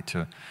faculty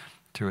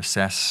to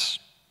assess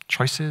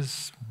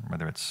choices,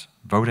 whether it's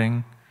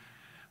voting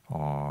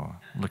or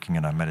looking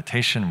at our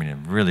meditation. We need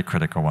a really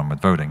critical one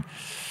with voting.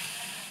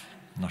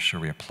 I'm not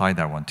sure we applied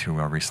that one too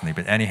well recently,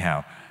 but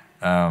anyhow,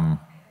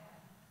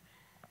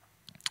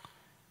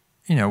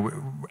 you know,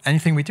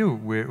 anything we do,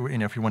 you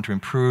know, if we want to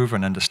improve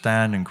and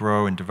understand and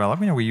grow and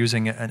develop, you know, we're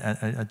using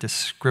a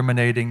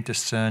discriminating,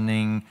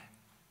 discerning,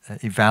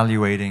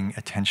 evaluating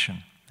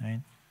attention,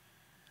 right?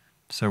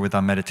 So with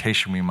our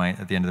meditation, we might,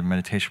 at the end of the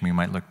meditation, we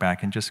might look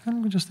back and just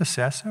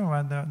assess,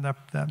 oh,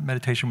 that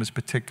meditation was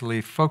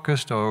particularly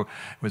focused, or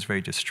it was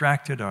very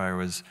distracted, or I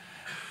was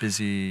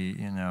busy,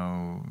 you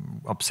know,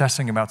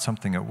 obsessing about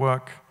something at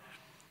work.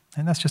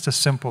 And that's just a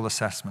simple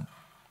assessment.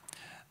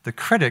 The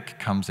critic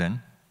comes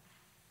in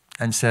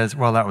and says,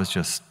 well, that was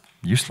just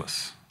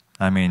useless.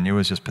 I mean, it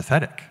was just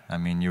pathetic. I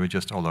mean, you were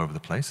just all over the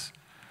place.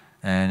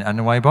 And I don't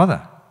know why you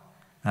bother.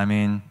 I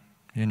mean,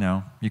 you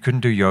know, you couldn't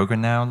do yoga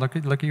now. Look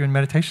at you in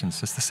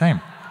meditations. It's the same.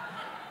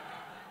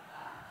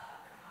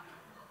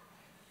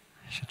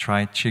 You should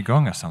try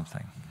Qigong or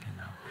something. You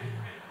know.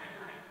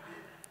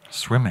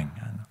 Swimming.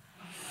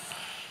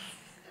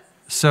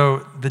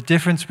 So the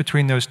difference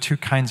between those two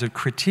kinds of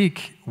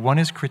critique, one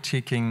is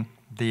critiquing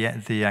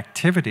the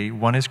activity,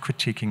 one is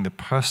critiquing the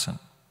person.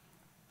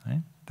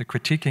 Right? The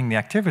critiquing the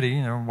activity,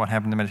 you know, what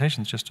happened in the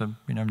meditation is just a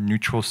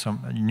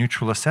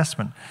neutral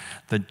assessment.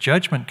 The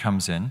judgment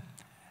comes in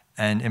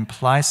and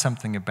implies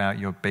something about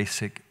your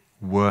basic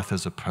worth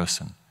as a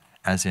person,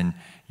 as in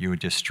you were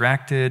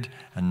distracted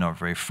and not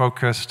very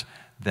focused,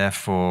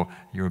 therefore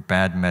you're a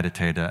bad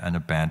meditator and a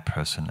bad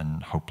person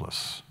and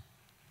hopeless.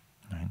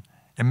 Right?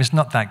 I mean, it's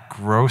not that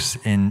gross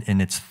in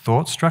its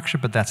thought structure,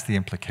 but that's the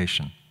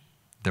implication.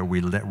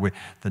 that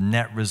the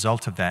net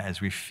result of that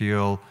is we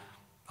feel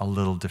a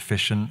little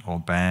deficient or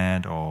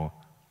bad or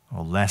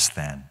less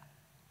than.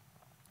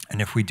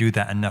 And if we do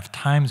that enough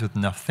times with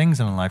enough things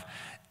in our life,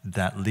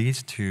 that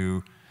leads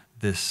to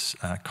this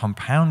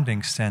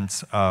compounding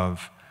sense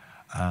of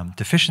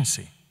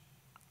deficiency,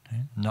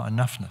 okay? Not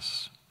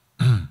enoughness,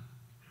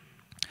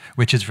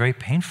 which is very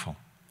painful.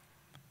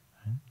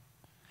 Okay?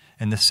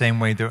 In the same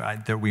way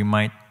that we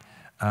might,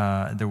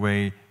 the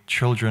way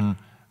children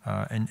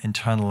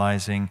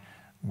internalizing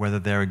whether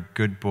they're a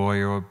good boy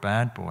or a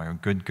bad boy, or a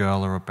good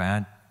girl or a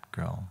bad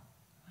girl.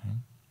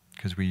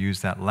 Because we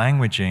use that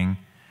languaging,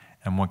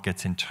 and what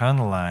gets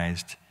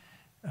internalized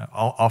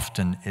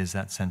often is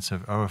that sense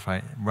of, oh, if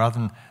rather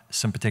than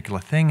some particular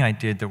thing I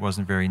did that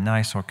wasn't very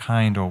nice or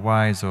kind or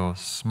wise or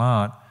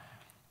smart,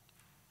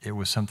 it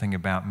was something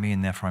about me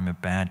and therefore I'm a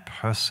bad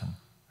person.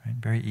 Right?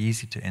 Very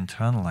easy to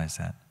internalize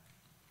that.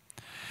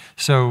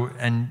 So,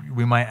 and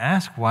we might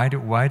ask, why do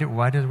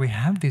we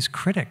have these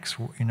critics?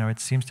 You know, it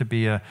seems to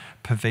be a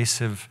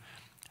pervasive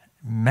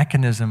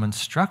mechanism and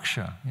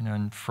structure. You know,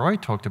 and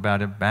Freud talked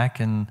about it back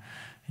in,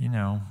 you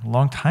know, a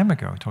long time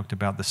ago. He talked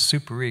about the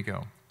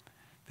superego,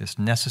 this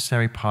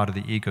necessary part of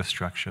the ego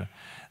structure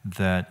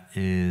that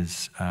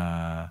is, you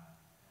know,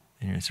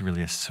 it's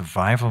really a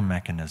survival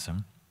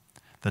mechanism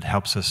that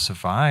helps us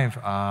survive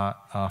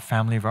our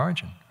family of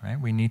origin. Right?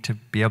 We need to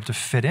be able to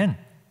fit in.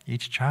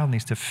 Each child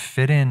needs to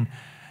fit in.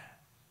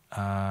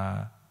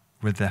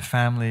 With their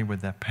family, with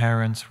their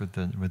parents, with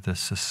the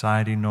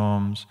society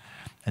norms,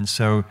 and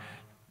so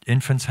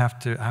infants have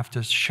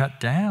to shut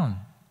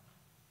down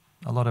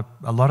a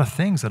lot of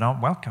things that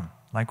aren't welcome,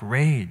 like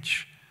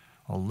rage,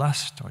 or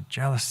lust, or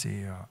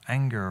jealousy, or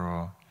anger,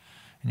 or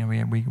you know,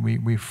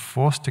 we're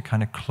forced to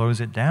kind of close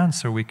it down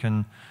so we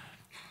can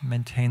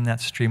maintain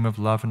that stream of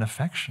love and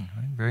affection.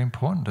 Right? Very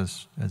important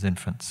as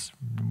infants.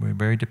 We're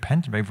very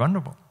dependent, very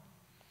vulnerable.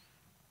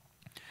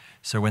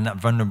 So when that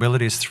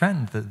vulnerability is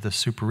threatened, the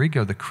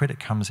superego, the critic,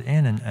 comes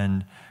in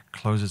and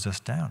closes us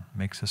down,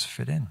 makes us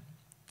fit in,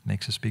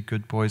 makes us be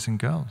good boys and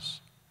girls.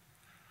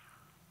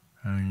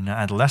 And in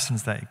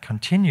adolescence, that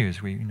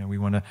continues. We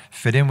want to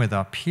fit in with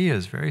our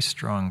peers, very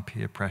strong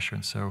peer pressure,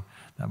 and so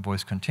that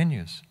voice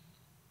continues.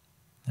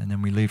 And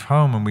then we leave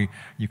home, and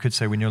you could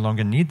say we no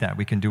longer need that.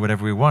 We can do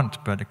whatever we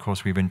want, but of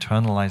course we've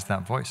internalized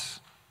that voice.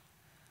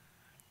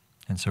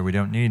 And so we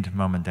don't need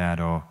mom and dad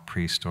or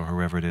priest or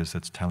whoever it is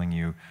that's telling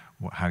you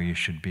how you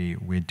should be.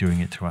 We're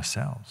doing it to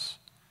ourselves.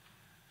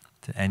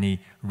 To any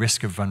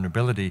risk of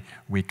vulnerability,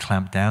 we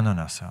clamp down on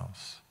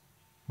ourselves.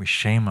 We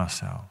shame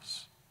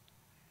ourselves.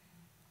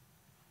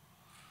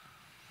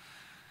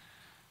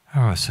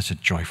 Oh, it's such a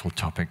joyful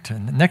topic.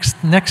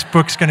 Next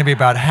book's going to be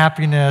about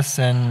happiness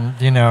and,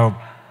 you know,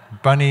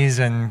 bunnies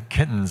and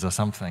kittens or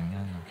something.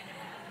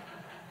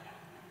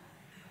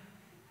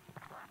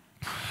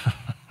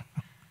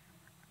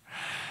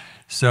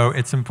 So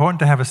it's important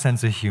to have a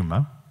sense of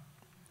humor,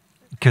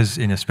 because,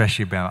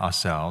 especially about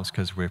ourselves,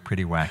 because we're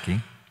pretty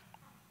wacky.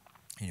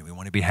 You know, we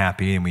want to be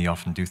happy, and we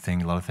often do a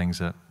lot of things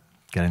that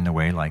get in the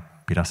way, like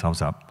beat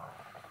ourselves up.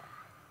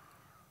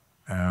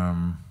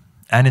 And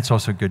it's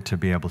also good to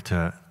be able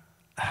to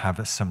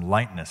have some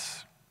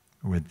lightness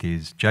with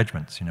these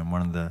judgments. You know,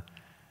 one of the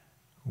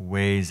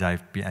ways I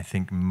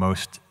think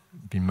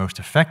been most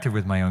effective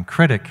with my own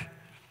critic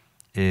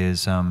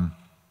is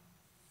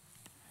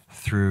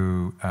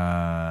through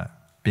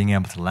being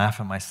able to laugh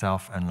at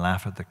myself and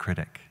laugh at the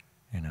critic.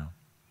 You know,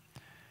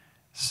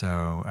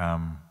 so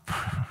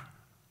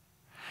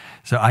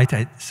I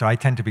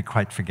tend to be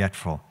quite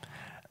forgetful,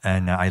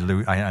 and I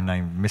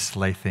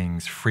mislay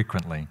things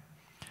frequently,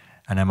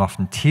 and I'm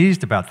often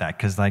teased about that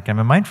because, like, I'm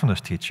a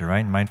mindfulness teacher, right?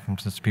 And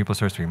mindfulness people are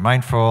supposed to be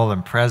mindful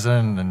and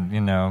present, and you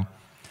know,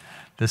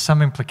 there's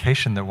some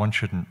implication that one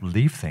shouldn't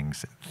leave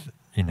things.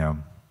 You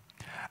know,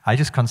 I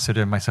just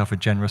consider myself a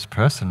generous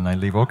person, and I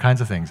leave all kinds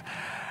of things.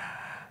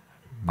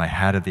 My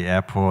hat at the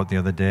airport the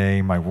other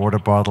day, my water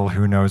bottle,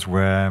 who knows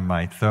where,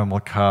 my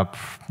thermal cup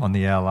on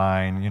the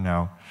airline, you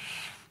know.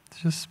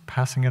 Just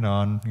passing it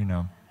on, you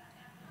know.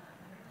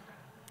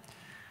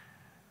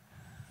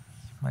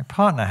 My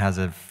partner has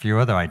a few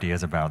other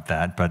ideas about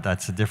that, but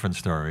that's a different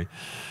story.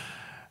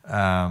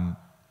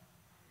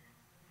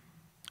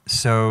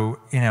 So,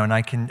 you know, and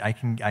I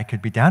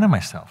could be down on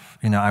myself.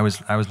 You know, I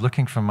was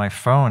looking for my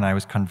phone. I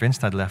was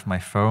convinced I'd left my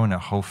phone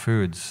at Whole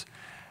Foods,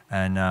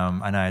 and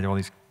I had all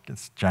this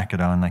jacket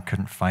on, and I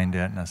couldn't find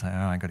it, and I was like,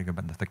 oh, I got to go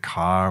back to the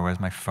car. Where's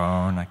my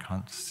phone? I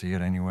can't see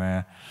it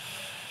anywhere.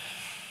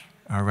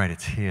 All right,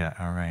 it's here.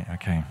 All right,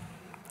 okay,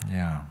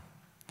 yeah.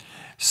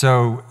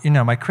 So, you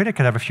know, my critic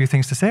could have a few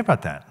things to say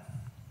about that,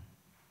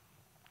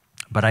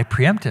 but I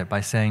preempt it by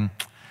saying,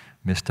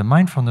 Mr.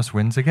 Mindfulness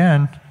wins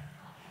again.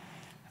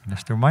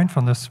 Mr.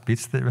 Mindfulness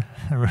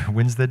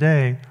wins the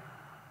day.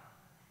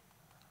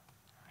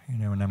 You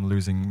know, when I'm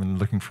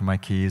looking for my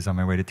keys on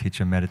my way to teach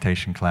a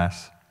meditation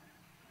class.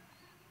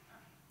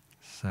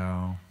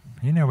 So,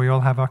 you know, we all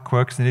have our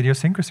quirks and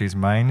idiosyncrasies.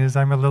 Mine is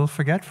I'm a little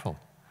forgetful.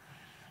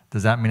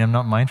 Does that mean I'm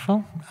not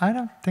mindful? I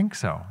don't think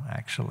so,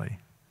 actually.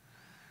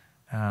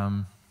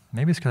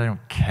 Maybe it's because I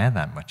don't care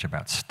that much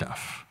about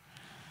stuff.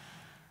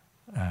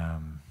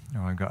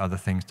 Or I've got other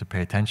things to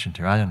pay attention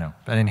to. I don't know.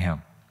 But anyhow,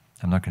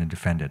 I'm not going to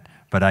defend it.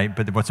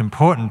 But what's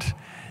important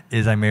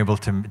is I'm able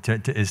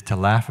to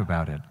laugh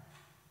about it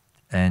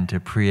and to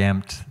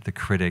preempt the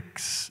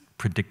critic's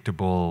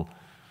predictable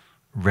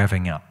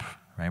revving up.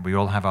 Right? We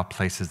all have our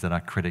places that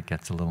our critic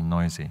gets a little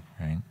noisy.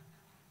 Right?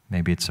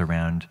 Maybe it's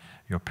around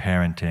your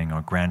parenting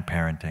or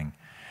grandparenting.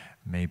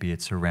 Maybe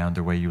it's around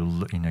the way you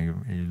look,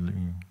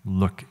 you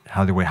look,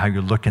 how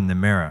you look in the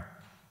mirror.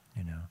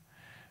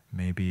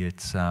 Maybe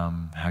it's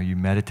how you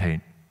meditate.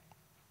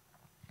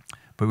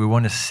 But we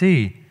want to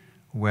see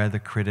where the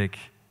critic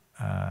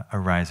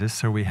arises,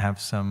 so we have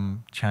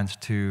some chance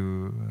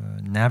to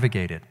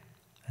navigate it,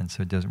 and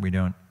so we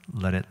don't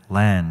let it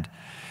land.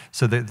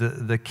 So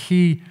the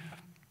key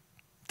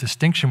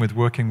distinction with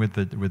working with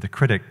the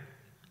critic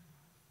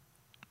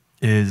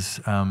is,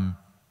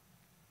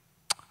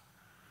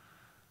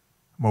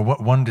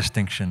 one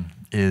distinction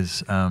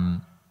is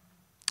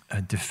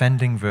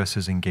defending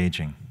versus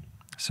engaging.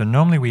 So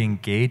normally we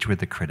engage with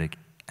the critic,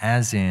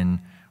 as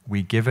in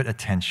we give it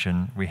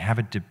attention, we have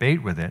a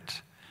debate with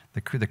it.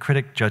 The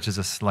critic judges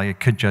us like it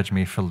could judge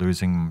me for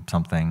losing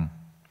something,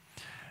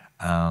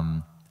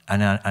 and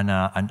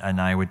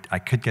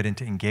I could get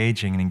into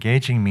engaging, and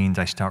engaging means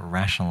I start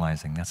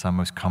rationalizing. That's our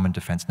most common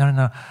defense.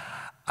 No.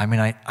 I mean,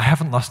 I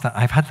haven't lost that.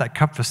 I've had that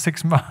cup for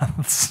 6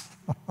 months.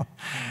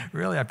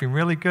 Really, I've been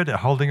really good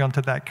at holding on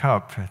to that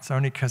cup. It's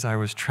only because I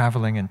was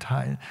traveling and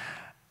tired.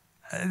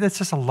 That's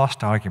just a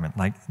lost argument.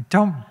 Like,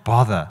 don't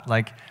bother.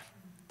 Like,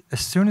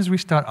 as soon as we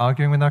start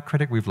arguing with our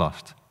critic, we've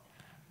lost.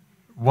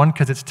 1,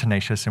 because it's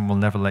tenacious and will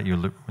never let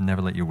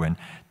you win.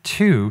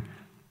 2,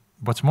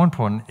 what's more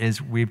important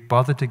is we've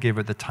bothered to give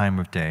it the time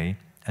of day.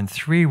 And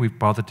 3, we've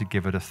bothered to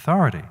give it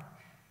authority.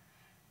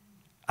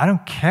 I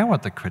don't care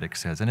what the critic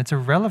says, and it's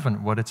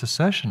irrelevant what its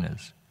assertion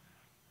is.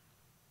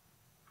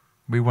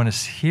 We want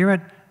to hear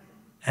it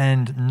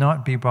and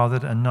not be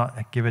bothered and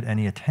not give it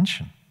any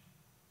attention.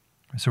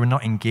 So we're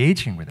not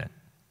engaging with it.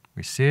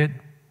 We see it,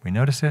 we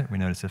notice the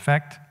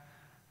effect.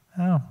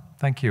 Oh,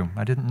 thank you.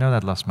 I didn't know that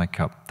I'd lost my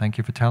cup. Thank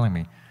you for telling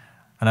me.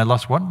 And I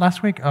lost what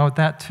last week? Oh,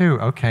 that too.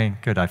 Okay,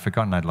 good. I'd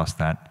forgotten I'd lost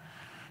that.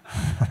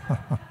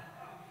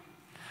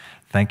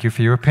 Thank you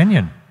for your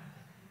opinion.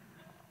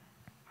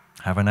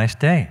 Have a nice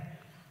day.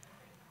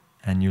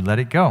 And you let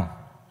it go.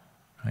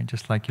 Right?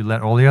 Just like you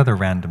let all the other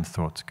random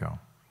thoughts go.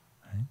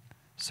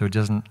 So it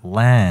doesn't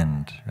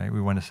land, right? We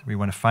want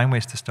to find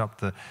ways to stop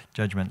the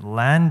judgment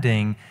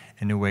landing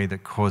in a way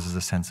that causes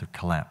a sense of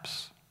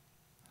collapse.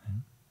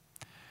 Right?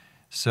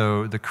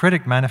 So the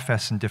critic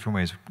manifests in different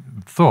ways,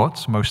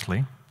 thoughts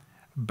mostly,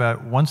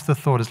 but once the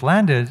thought is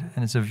landed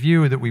and it's a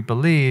view that we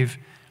believe,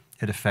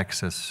 it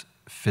affects us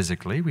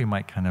physically. We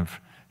might kind of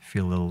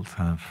feel a little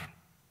kind of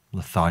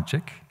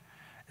lethargic.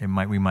 It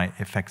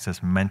affects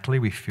us mentally.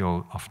 We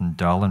feel often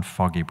dull and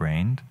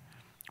foggy-brained.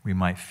 We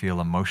might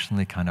feel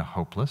emotionally kind of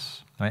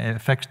hopeless. Right? It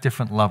affects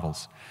different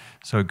levels.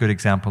 So a good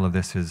example of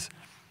this is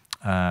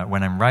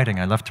when I'm writing.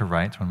 I love to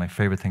write. It's one of my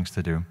favorite things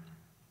to do.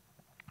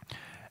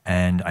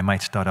 And I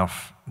might start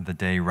off the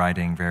day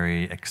writing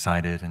very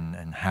excited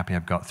and happy.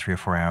 I've got 3 or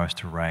 4 hours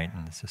to write,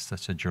 and it's just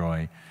such a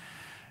joy.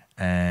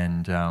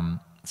 And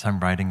so I'm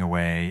writing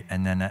away,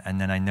 and then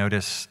I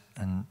notice,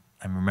 and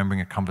I'm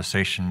remembering a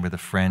conversation with a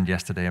friend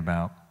yesterday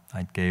about,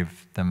 I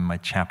gave them a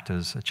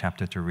chapter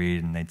to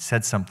read, and they'd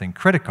said something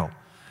critical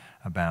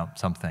about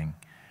something.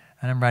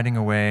 And I'm writing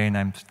away,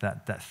 and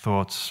that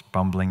thought's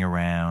bumbling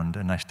around,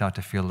 and I start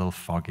to feel a little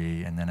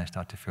foggy, and then I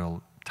start to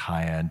feel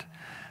tired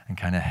and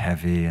kind of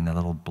heavy and a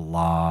little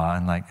blah,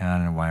 and like, I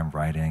don't know why I'm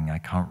writing. I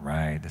can't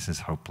write. This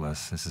is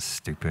hopeless. This is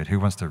stupid. Who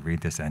wants to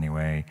read this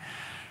anyway?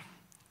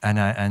 And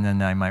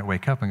then I might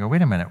wake up and go,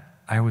 wait a minute.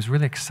 I was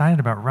really excited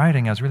about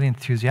writing. I was really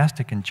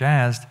enthusiastic and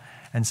jazzed,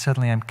 and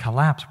suddenly I'm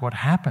collapsed. What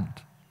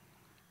happened?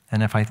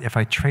 And if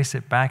I trace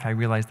it back, I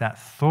realize that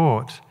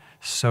thought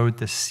sowed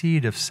the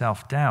seed of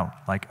self-doubt.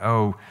 Like,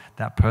 oh,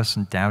 that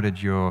person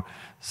doubted your,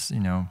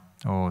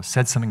 or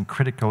said something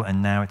critical,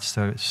 and now it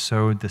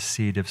sowed the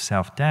seed of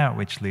self-doubt,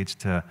 which leads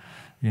to,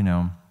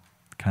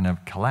 kind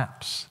of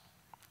collapse.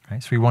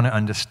 Right? So we want to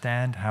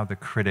understand how the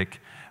critic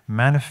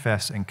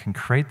manifests and can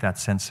create that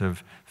sense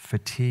of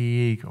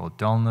fatigue or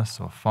dullness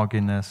or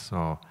fogginess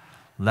or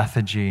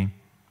lethargy,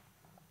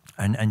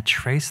 and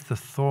trace the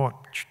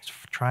thought.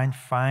 Try and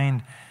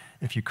find,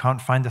 if you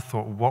can't find the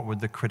thought, what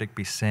would the critic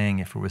be saying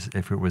if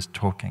it was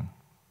talking?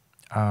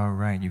 Oh,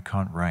 right, you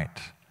can't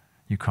write,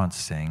 you can't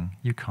sing,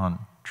 you can't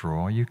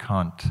draw, you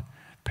can't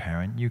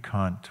parent, you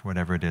can't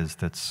whatever it is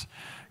that's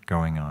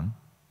going on.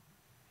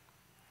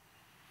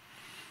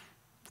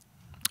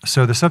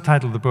 So the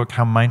subtitle of the book,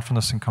 How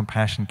Mindfulness and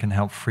Compassion Can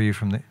Help Free You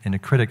from the Inner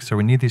Critic. So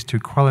we need these 2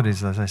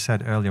 qualities, as I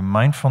said earlier.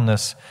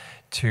 Mindfulness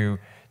to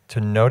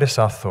notice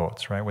our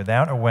thoughts, right?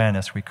 Without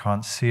awareness, we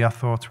can't see our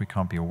thoughts, we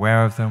can't be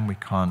aware of them, we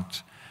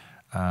can't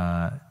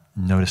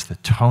notice the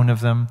tone of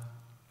them.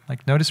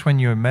 Like, notice when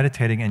you're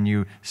meditating and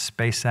you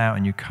space out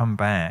and you come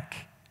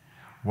back,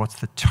 what's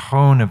the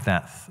tone of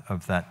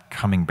that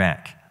coming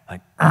back?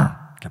 Like,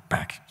 get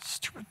back,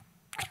 stupid.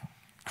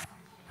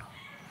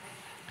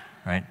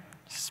 right?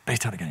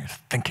 Spaced out again, you're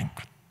thinking.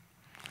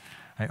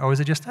 Right? Or is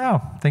it just,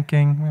 oh,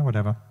 thinking, well,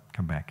 whatever,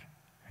 come back.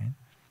 Right?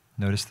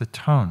 Notice the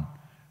tone.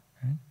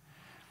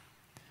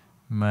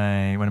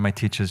 Right? One of my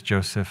teachers,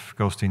 Joseph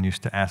Goldstein,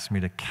 used to ask me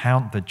to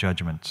count the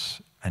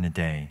judgments in a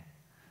day.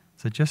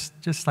 So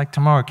just like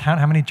tomorrow, count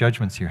how many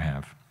judgments you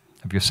have.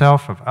 Of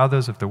yourself, of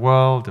others, of the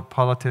world, of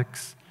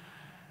politics.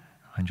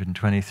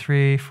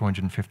 123,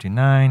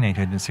 459,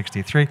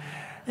 863.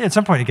 Yeah, at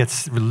some point it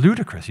gets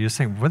ludicrous. You just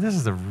think, well, this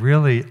is a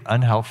really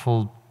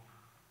unhelpful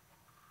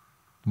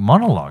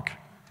monologue.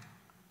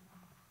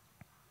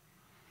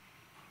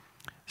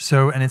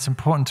 So, and it's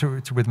important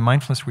to with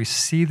mindfulness, we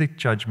see the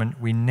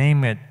judgment, we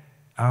name it,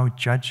 oh,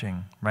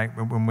 judging, right?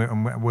 When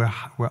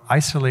we're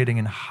isolating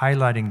and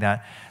highlighting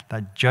that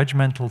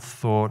judgmental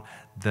thought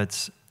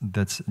that's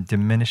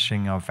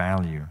diminishing our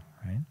value,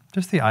 right?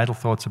 Just the idle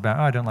thoughts about,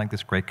 oh, I don't like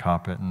this great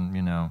carpet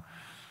and,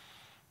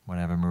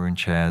 whatever, maroon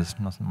chairs,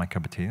 not my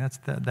cup of tea.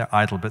 They're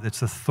idle, but it's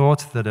the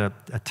thoughts that are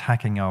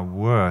attacking our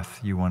worth.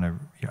 You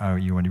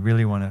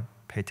really want to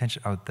pay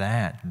attention. Oh,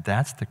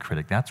 that's the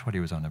critic. That's what he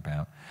was on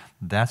about.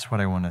 That's what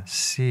I want to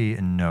see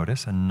and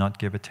notice and not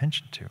give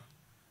attention to.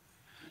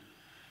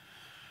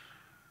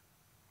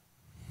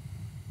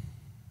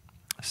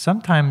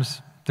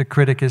 Sometimes the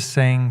critic is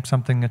saying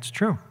something that's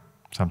true.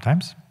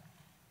 Sometimes.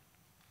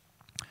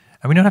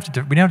 And we don't have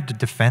to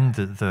defend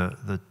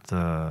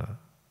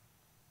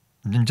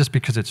just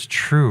because it's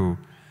true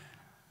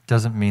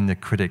doesn't mean the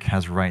critic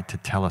has right to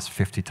tell us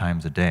 50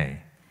 times a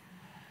day.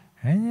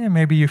 And yeah,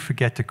 maybe you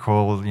forget to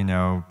call,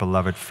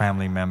 beloved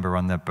family member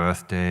on their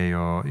birthday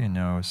or,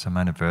 some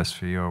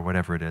anniversary or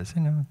whatever it is.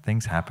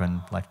 Things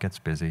happen, life gets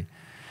busy.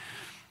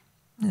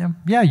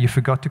 Yeah, you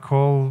forgot to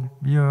call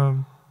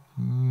your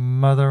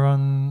mother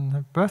on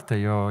her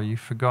birthday, or you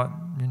forgot,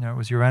 it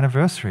was your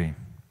anniversary.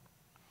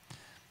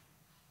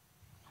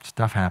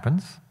 Stuff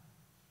happens.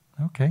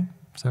 Okay,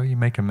 so you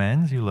make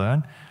amends, you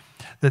learn.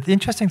 The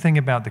interesting thing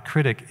about the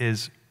critic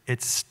is it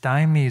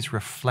stymies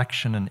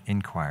reflection and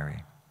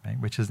inquiry, right?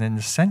 Which is an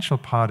essential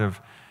part of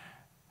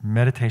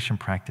meditation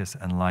practice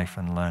and life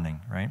and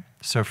learning, right?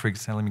 So for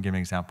example, let me give an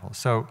example.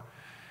 So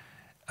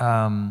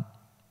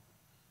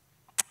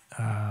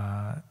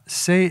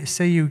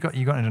say you got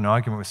into an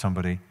argument with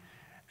somebody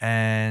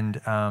and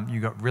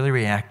you got really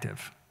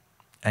reactive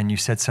and you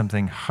said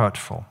something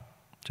hurtful,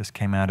 just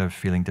came out of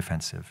feeling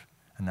defensive,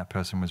 and that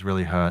person was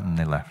really hurt and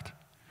they left.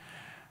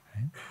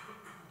 Right?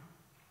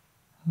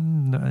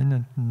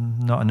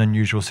 Not an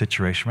unusual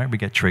situation, right? We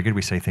get triggered,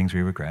 we say things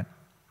we regret.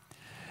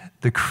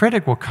 The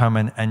critic will come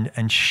in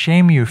and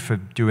shame you for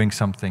doing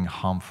something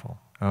harmful.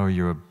 Oh,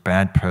 you're a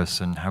bad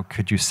person. How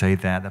could you say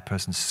that? That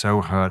person's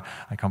so hurt.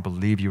 I can't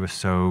believe you were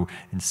so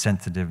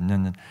insensitive.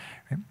 Right?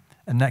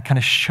 And that kind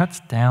of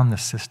shuts down the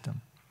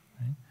system.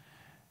 Right?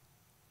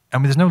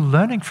 And there's no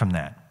learning from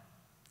that.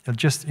 It'll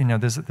just,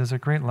 there's a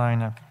great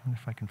line, I wonder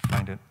if I can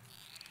find it.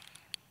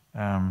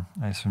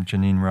 It's from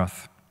Janine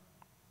Roth.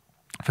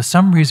 For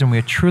some reason, we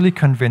are truly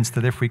convinced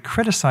that if we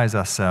criticize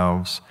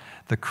ourselves,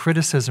 the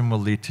criticism will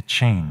lead to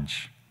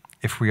change.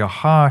 If we are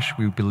harsh,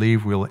 we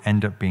believe we'll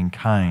end up being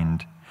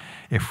kind.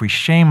 If we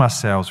shame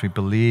ourselves, we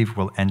believe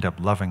we'll end up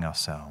loving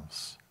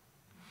ourselves.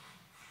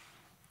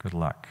 Good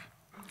luck.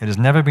 It has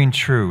never been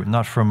true,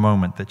 not for a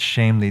moment, that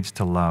shame leads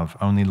to love.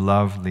 Only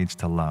love leads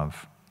to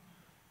love.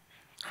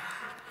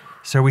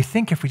 So we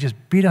think if we just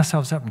beat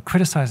ourselves up and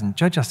criticize and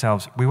judge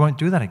ourselves, we won't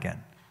do that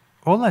again.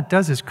 All that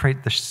does is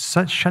create the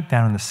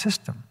shutdown in the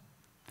system.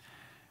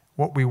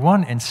 What we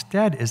want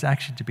instead is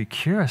actually to be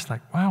curious,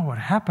 like, wow, what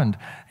happened?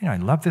 I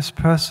love this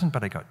person,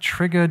 but I got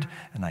triggered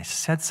and I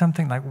said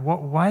something like,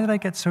 why did I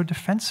get so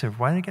defensive?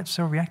 Why did I get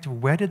so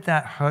reactive? Where did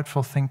that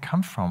hurtful thing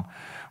come from?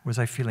 Was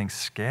I feeling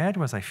scared?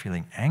 Was I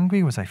feeling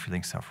angry? Was I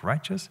feeling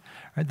self-righteous?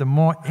 Right? The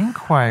more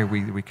inquiry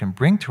we can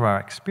bring to our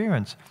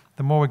experience,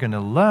 the more we're going to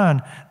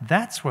learn.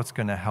 That's what's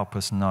going to help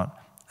us not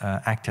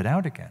act it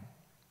out again.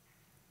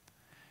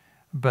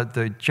 But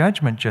the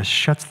judgment just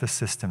shuts the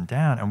system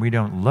down and we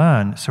don't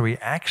learn, so we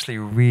actually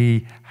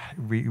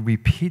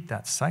repeat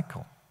that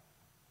cycle.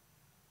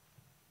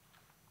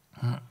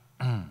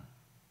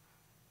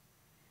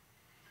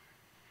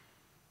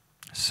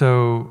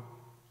 So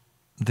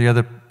the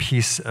other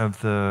piece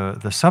of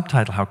the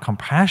subtitle, how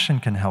compassion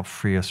can help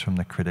free us from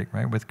the critic,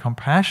 right? With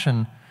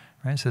compassion,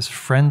 right, it says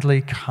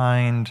friendly,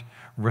 kind,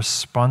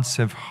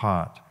 responsive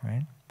heart,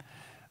 right?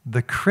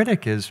 The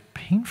critic is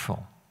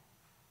painful.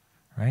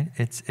 Right?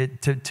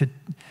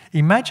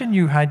 Imagine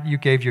you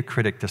gave your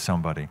critic to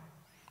somebody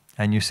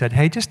and you said,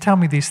 hey, just tell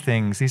me these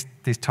things,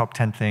 these top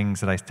 10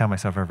 things that I tell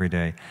myself every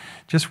day.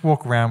 Just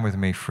walk around with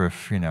me for,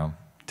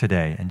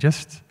 today and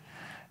just,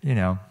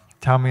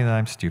 tell me that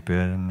I'm stupid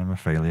and I'm a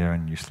failure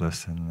and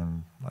useless and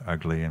I'm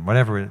ugly and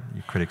whatever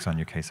your critic's on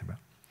your case about.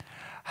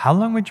 How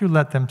long would you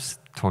let them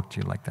talk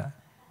to you like that?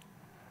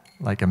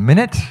 Like a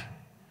minute?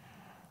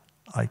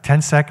 Like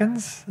 10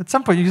 seconds? At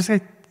some point you just say,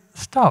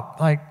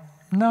 stop,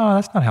 no,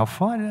 that's not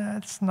helpful.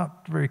 It's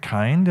not very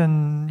kind,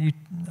 and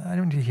I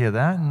don't need to hear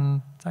that,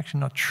 and it's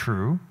actually not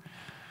true.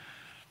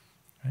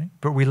 Right?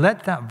 But we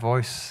let that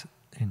voice,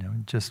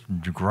 just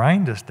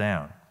grind us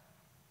down.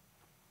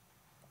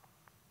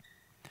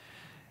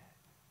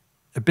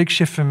 A big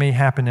shift for me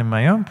happened in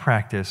my own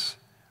practice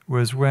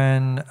was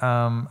when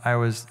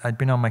I'd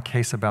been on my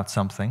case about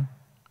something,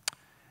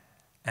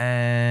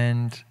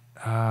 and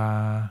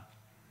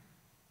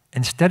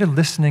instead of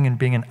listening and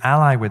being an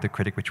ally with the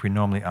critic, which we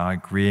normally are,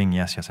 agreeing,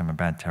 yes, I'm a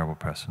bad, terrible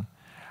person,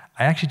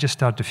 I actually just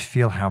started to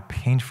feel how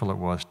painful it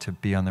was to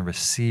be on the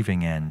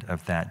receiving end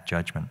of that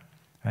judgment.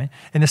 Right?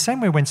 In the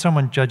same way, when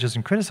someone judges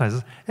and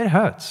criticizes, it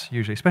hurts,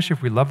 usually, especially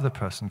if we love the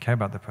person, care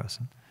about the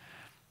person.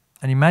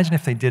 And imagine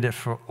if they did it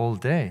for all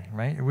day,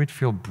 right? We'd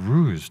feel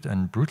bruised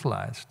and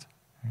brutalized.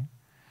 Right?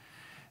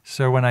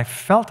 So when I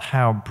felt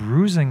how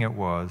bruising it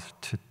was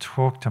to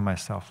talk to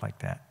myself like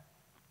that,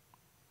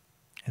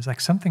 it's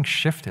like something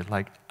shifted.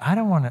 Like, I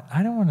don't want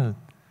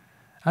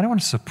to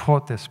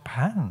support this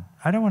pattern.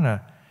 I don't want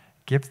to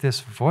give this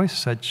voice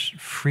such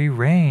free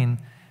rein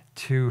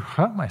to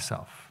hurt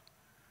myself.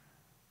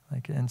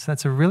 And so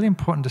that's a really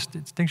important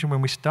distinction when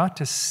we start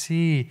to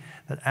see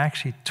that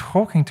actually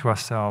talking to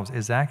ourselves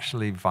is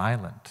actually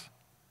violent.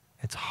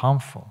 It's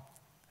harmful.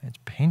 It's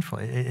painful.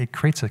 It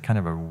creates a kind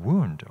of a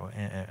wound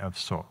of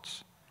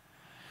sorts.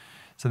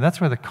 So that's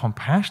where the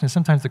compassion is.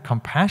 Sometimes the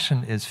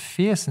compassion is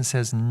fierce and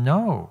says,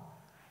 no,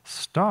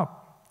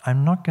 stop.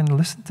 I'm not going to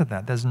listen to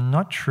that. That's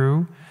not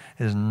true.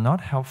 It is not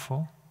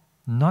helpful,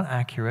 not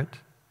accurate.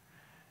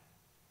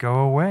 Go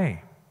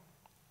away.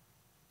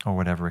 Or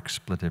whatever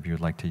expletive you'd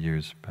like to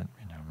use, but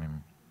I'm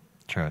in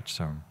church,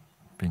 so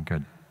being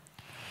good.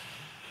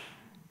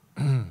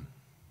 And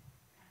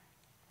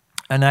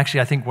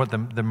actually, I think what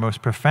the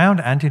most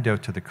profound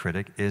antidote to the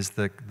critic is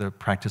the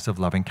practice of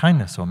loving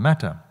kindness, or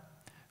metta,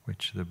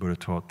 which the Buddha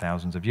taught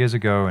thousands of years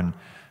ago and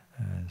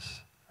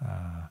is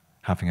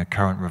having a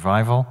current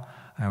revival,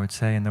 I would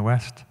say, in the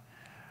West,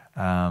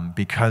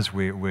 because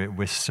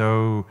we're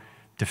so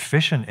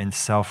deficient in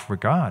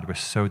self-regard, we're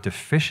so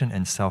deficient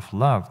in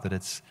self-love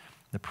that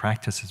the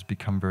practice has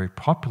become very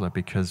popular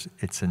because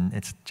it's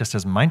just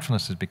as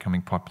mindfulness is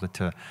becoming popular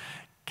to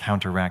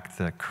counteract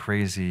the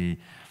crazy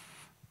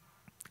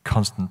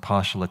constant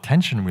partial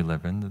attention we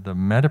live in. The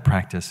metta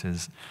practice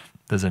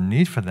there's a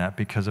need for that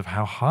because of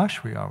how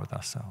harsh we are with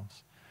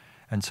ourselves.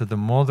 And so the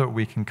more that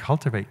we can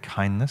cultivate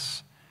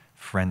kindness,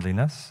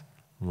 friendliness,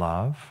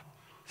 love,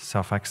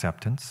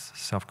 self-acceptance,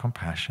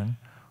 self-compassion,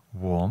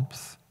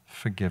 warmth,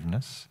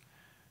 forgiveness,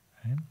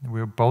 right?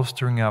 We're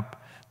bolstering up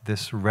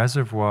this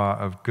reservoir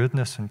of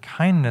goodness and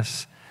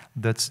kindness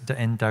that's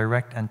in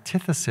direct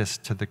antithesis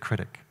to the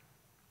critic.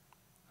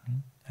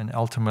 And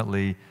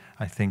ultimately,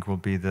 I think will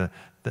be the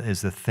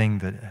thing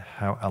that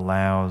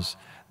allows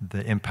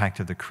the impact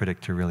of the critic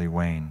to really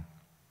wane.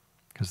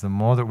 Because the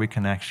more that we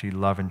can actually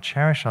love and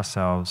cherish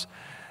ourselves,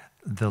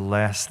 the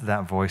less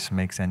that voice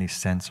makes any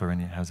sense or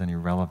has any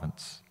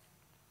relevance.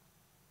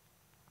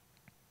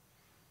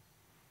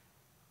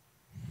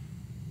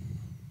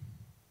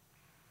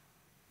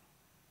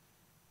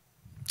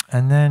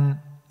 And then,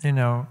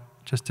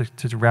 just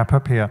to wrap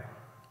up here,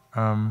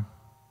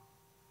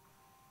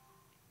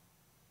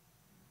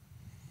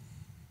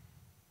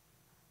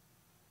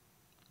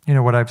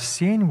 what I've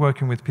seen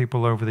working with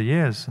people over the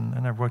years,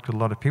 and I've worked with a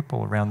lot of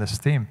people around this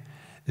theme,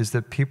 is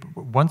that people,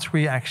 once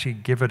we actually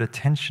give it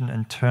attention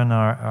and turn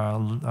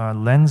our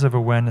lens of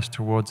awareness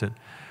towards it,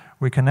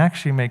 we can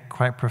actually make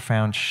quite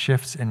profound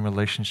shifts in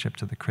relationship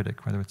to the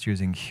critic, whether it's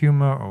using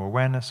humor or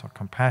awareness or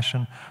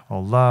compassion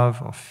or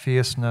love or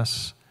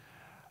fierceness,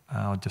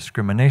 or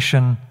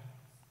discrimination,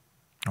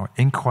 or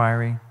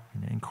inquiry.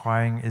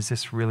 Inquiring, is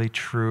this really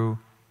true?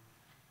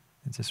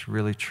 Is this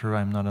really true?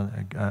 I'm not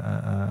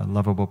a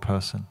lovable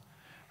person.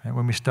 Right?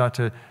 When we start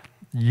to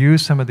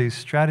use some of these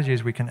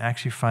strategies, we can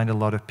actually find a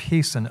lot of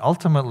peace, and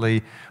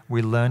ultimately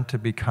we learn to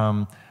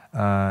become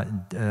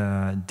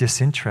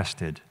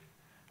disinterested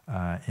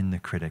in the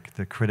critic.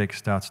 The critic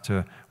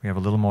we have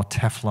a little more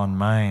Teflon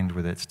mind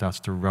with it,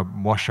 starts to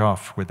wash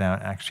off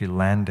without actually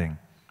landing.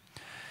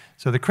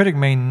 So the critic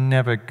may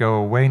never go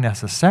away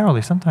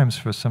necessarily. Sometimes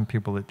for some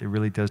people it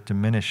really does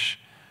diminish.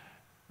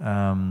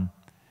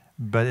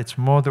 But it's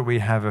more that we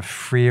have a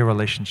freer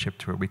relationship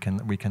to it. We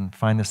can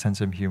find a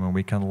sense of humor.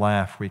 We can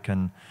laugh. We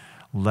can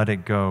let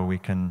it go. We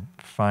can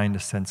find a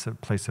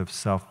place of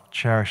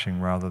self-cherishing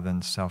rather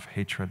than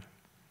self-hatred.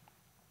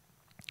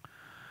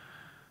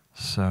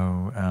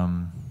 So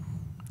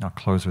I'll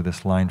close with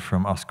this line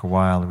from Oscar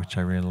Wilde, which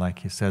I really like.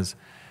 He says,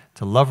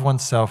 "To love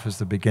oneself is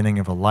the beginning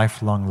of a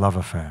lifelong love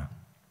affair."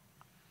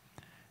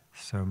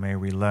 So may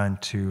we learn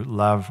to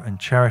love and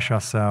cherish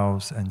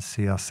ourselves and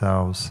see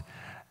ourselves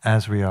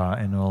as we are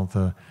in all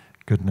the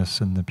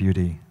goodness and the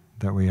beauty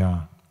that we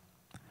are.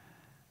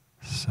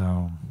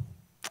 So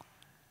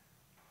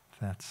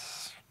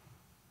that's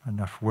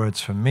enough words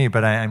from me,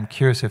 but I'm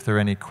curious if there are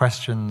any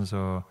questions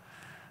or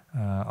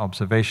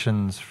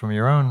observations from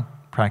your own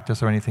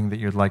practice or anything that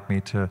you'd like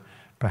me to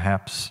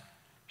perhaps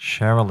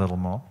share a little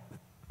more.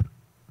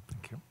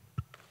 Thank you.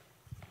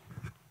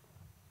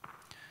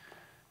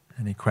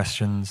 Any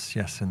questions?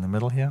 Yes, in the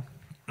middle here.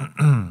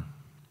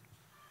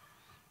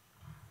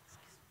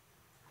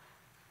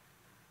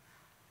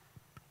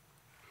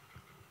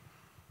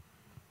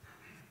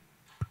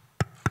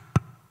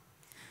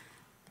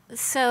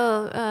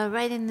 So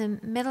right in the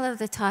middle of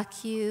the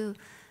talk, you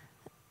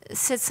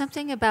said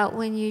something about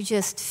when you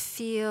just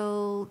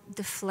feel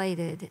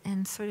deflated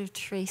and sort of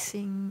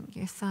tracing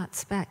your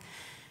thoughts back.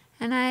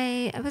 And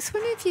I was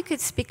wondering if you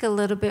could speak a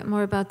little bit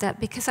more about that,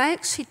 because I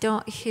actually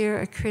don't hear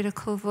a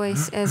critical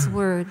voice as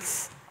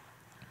words.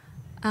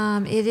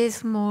 It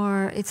is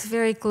more, it's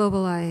very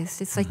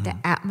globalized. It's like the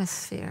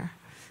atmosphere,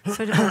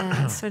 sort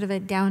of a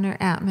downer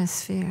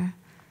atmosphere.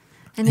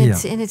 And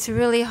it's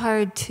really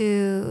hard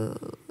to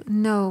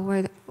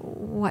know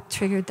what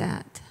triggered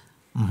that.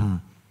 Mm-hmm.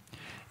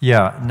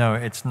 Yeah, no,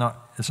 it's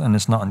not, and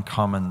it's not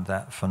uncommon,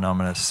 that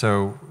phenomena.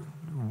 So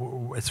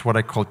it's what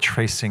I call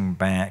tracing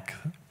back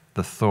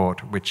the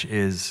thought, which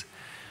is,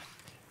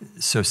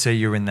 so say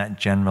you're in that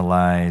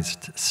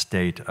generalized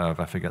state of,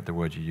 I forget the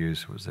word you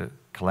used, was it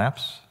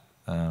collapse?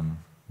 What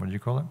did you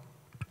call it?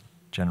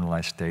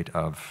 Generalized state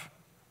of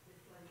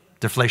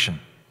deflation.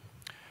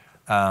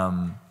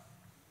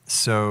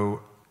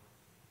 So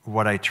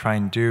what I try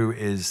and do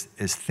is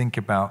think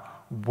about,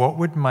 what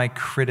would my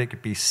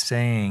critic be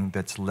saying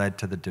that's led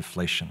to the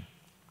deflation?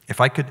 If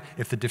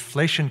the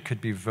deflation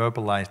could be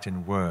verbalized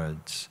in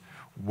words,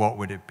 what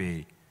would it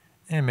be?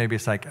 And maybe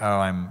it's like, oh,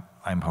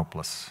 I'm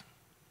hopeless,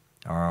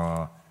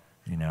 or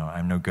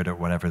I'm no good at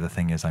whatever the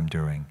thing is I'm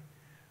doing,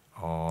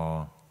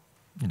 or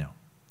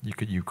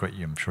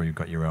I'm sure you've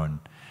got your own.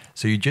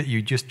 So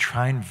you just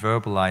try and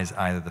verbalize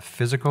either the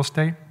physical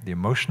state, the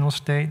emotional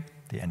state,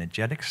 the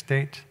energetic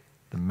state,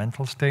 the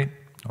mental state,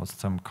 or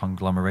some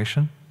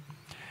conglomeration.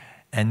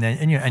 And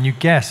then you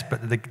guess,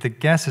 but the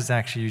guess is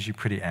actually usually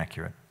pretty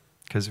accurate,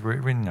 because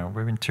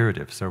we're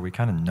intuitive, so we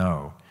kind of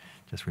know,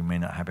 just we may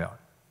not have it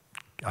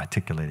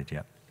articulated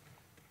yet.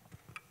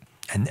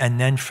 And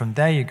then from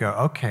there you go,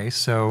 okay,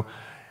 so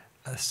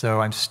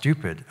I'm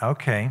stupid.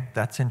 Okay,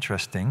 that's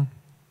interesting.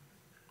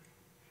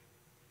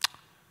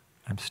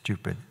 I'm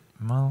stupid.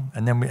 Well,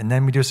 and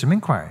then we do some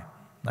inquiry,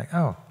 like,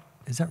 oh,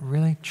 is that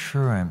really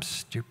true? I'm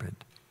stupid.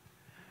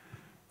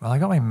 Well, I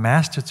got my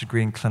master's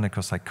degree in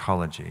clinical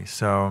psychology,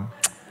 so,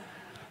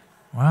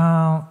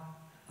 well,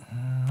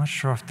 I'm not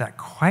sure if that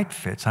quite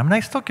fits. I mean, I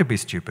still could be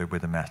stupid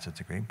with a master's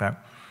degree, but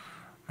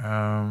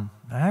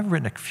I've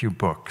written a few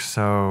books,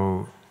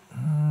 so,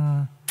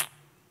 yeah,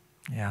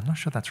 I'm not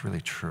sure that's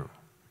really true.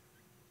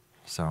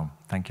 So,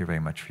 thank you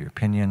very much for your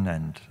opinion,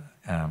 and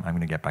I'm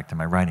going to get back to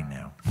my writing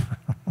now.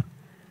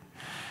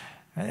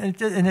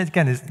 And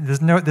again,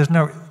 there's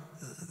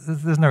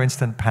no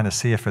instant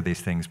panacea for these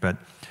things, but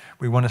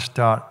you want to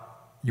start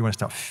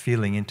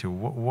feeling into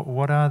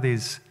what are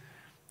these,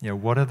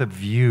 what are the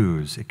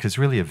views? Because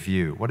really a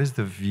view. What is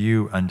the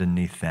view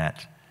underneath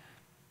that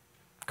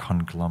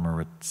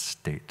conglomerate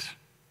state?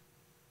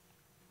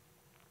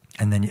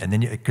 And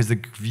then because the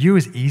view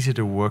is easier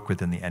to work with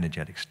than the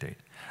energetic state.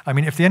 I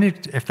mean, if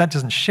that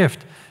doesn't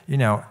shift,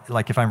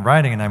 like if I'm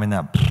writing and I'm in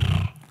that,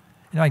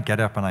 I get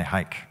up and I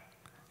hike,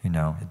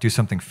 do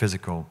something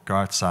physical, go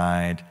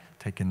outside,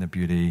 take in the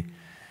beauty,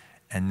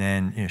 and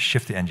then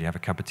shift the energy, have a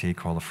cup of tea,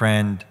 call a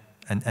friend,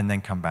 and then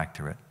come back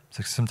to it.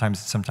 So sometimes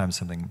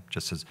something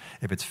just says,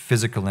 if it's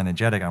physical,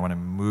 energetic, I want to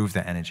move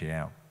the energy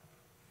out.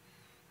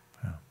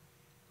 Oh.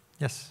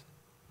 Yes?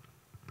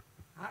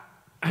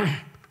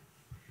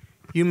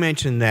 You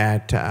mentioned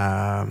that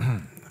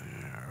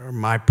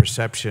my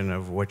perception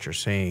of what you're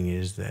saying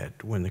is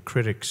that when the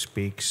critic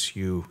speaks,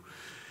 you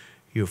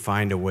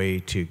find a way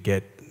to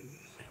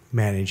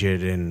manage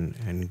it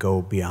and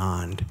go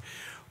beyond.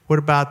 What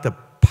about the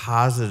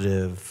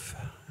positive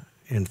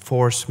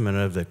enforcement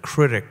of the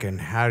critic, and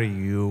how do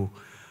you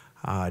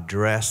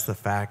address the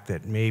fact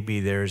that maybe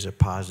there's a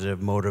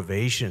positive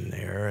motivation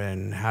there,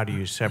 and how do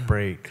you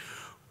separate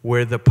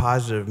where the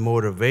positive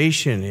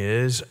motivation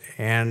is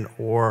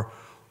or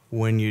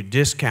when you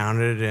discount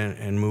it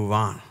and move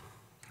on?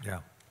 Yeah,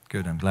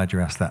 good. I'm glad you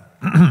asked that.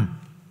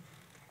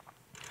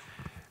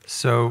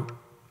 So,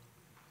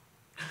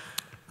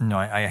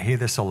 I hear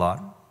this a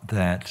lot,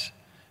 that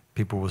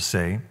people will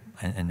say,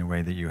 in the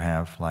way that you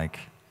have, like,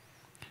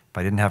 if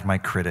I didn't have my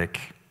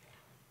critic,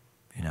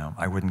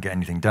 I wouldn't get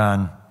anything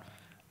done,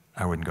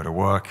 I wouldn't go to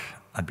work,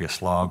 I'd be a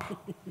slob,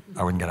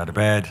 I wouldn't get out of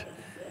bed,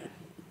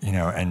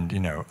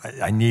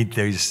 I need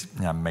these,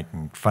 I'm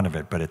making fun of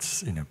it, but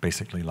it's,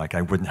 basically like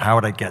how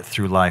would I get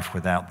through life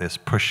without this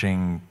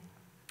pushing,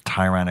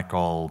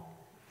 tyrannical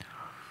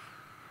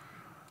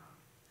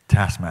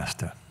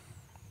taskmaster?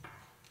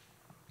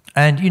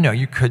 And,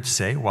 you could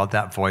say, well,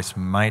 that voice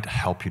might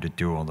help you to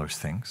do all those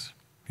things.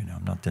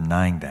 I'm not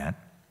denying that.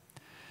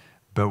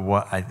 But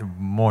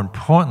more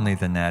importantly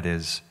than that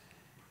is,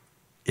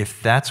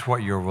 if that's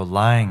what you're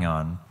relying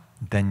on,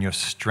 then you're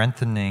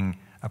strengthening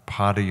a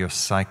part of your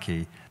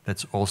psyche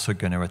that's also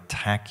going to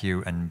attack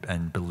you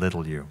and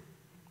belittle you.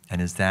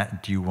 And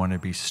do you want to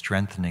be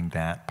strengthening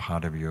that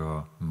part of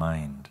your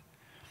mind?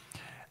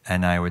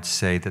 And I would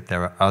say that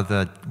there are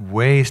other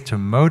ways to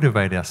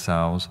motivate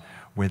ourselves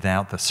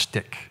without the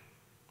stick,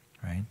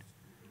 right?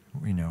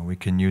 We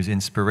can use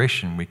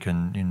inspiration, we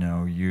can,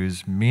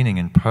 use meaning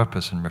and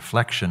purpose and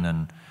reflection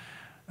and,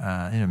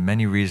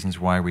 many reasons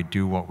why we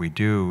do what we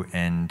do.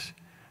 And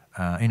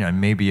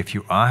maybe if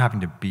you are having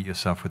to beat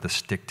yourself with a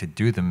stick to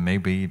do them,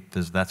 maybe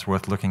that's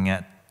worth looking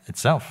at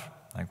itself.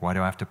 Like, why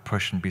do I have to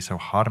push and be so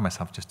hard on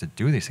myself just to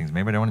do these things?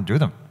 Maybe I don't want to do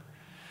them.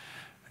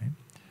 Right?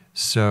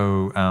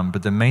 So,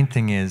 but the main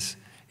thing is,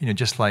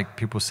 just like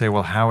people say,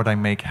 well, how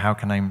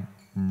can I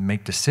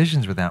make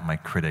decisions without my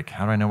critic?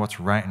 How do I know what's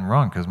right and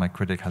wrong? Because my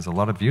critic has a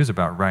lot of views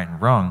about right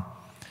and wrong.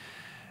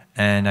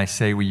 And I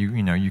say, well,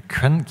 you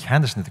can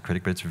listen to the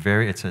critic, but it's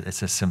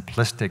a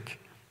simplistic,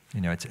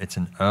 it's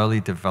an early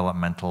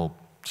developmental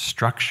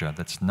structure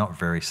that's not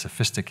very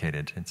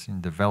sophisticated. It's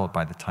developed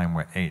by the time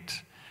we're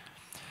 8.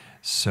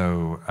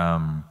 So,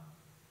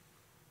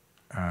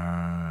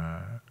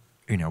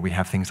 we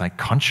have things like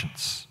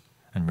conscience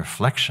and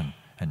reflection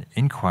and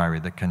inquiry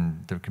that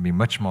can be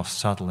much more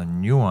subtle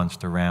and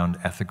nuanced around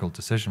ethical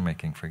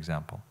decision-making, for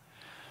example.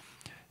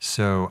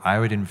 So I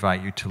would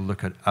invite you to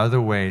look at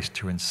other ways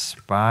to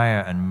inspire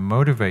and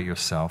motivate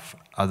yourself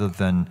other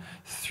than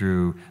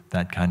through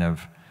that kind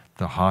of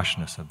the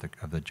harshness of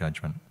the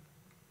judgment.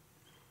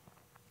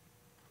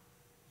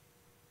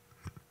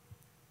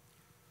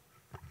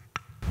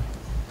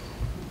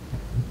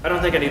 I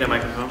don't think I need a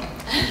microphone.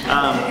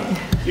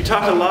 You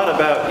talked a lot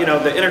about,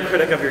 the inner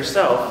critic of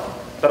yourself,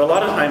 but a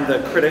lot of time the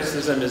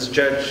criticism is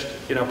judged,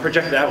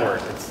 projected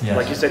outward. It's yes.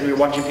 Like you said, you're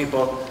watching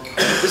people,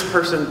 this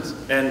person's,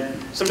 and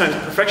sometimes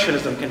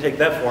perfectionism can take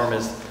that form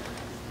as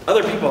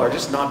other people are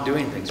just not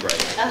doing things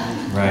right.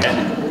 Right.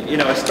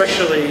 And,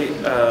 especially,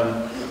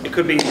 it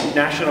could be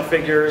national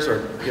figures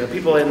or,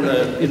 people in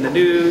the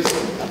news.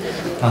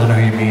 I don't know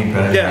who you mean,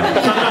 but... Yeah.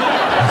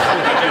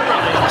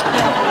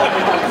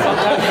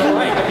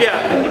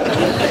 Yeah.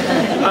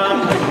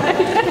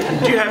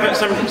 Do you have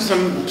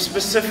some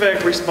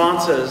specific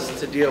responses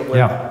to deal with?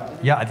 Yeah.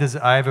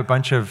 I have a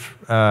bunch of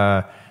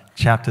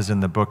chapters in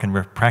the book and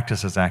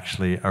practices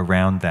actually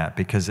around that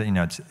because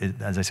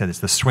as I said, it's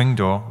the swing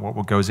door.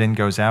 What goes in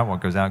goes out. What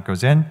goes out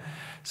goes in.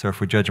 So if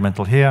we're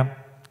judgmental here,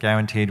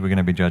 guaranteed we're going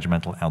to be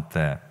judgmental out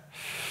there.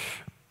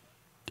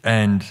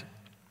 And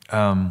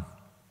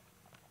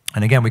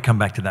again, we come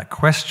back to that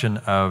question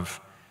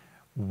of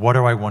what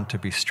do I want to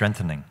be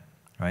strengthening?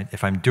 Right?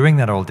 If I'm doing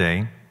that all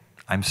day,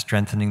 I'm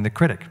strengthening the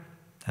critic,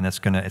 and it's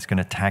gonna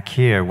attack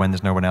here when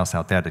there's no one else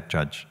out there to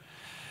judge.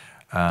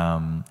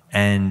 And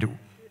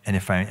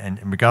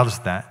regardless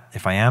of that,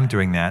 if I am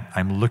doing that,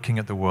 I'm looking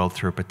at the world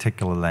through a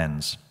particular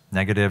lens.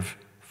 Negative,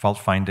 fault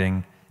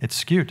finding. It's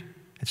skewed.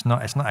 It's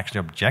not actually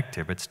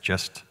objective. It's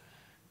just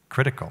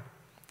critical,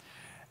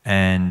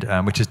 and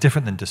which is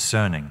different than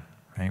discerning.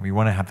 Right? We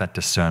want to have that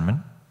discernment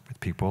with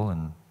people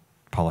and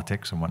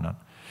politics and whatnot.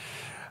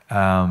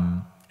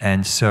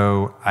 And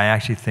so I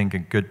actually think a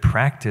good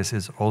practice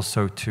is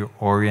also to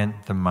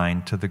orient the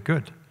mind to the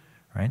good,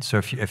 right? So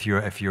if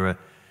you're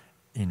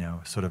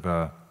sort of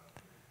a,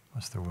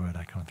 what's the word?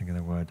 I can't think of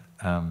the word.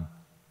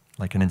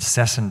 Like an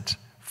incessant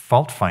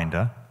fault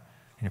finder,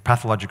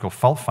 pathological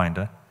fault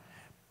finder,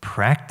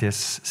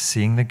 practice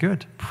seeing the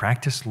good.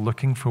 Practice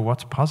looking for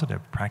what's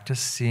positive. Practice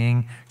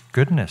seeing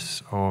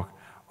goodness or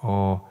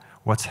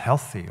what's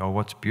healthy or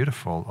what's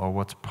beautiful or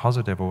what's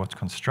positive or what's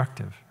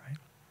constructive.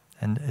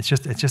 And it's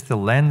just the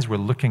lens we're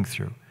looking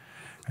through,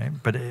 right?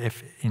 But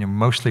if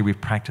mostly we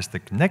practice the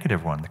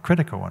negative one, the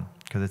critical one,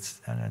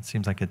 because it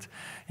seems like it's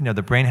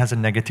the brain has a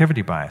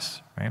negativity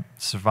bias, right?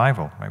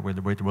 Survival, right?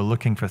 We're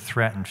looking for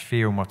threat and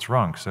fear and what's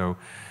wrong. So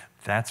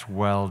that's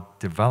well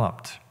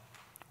developed.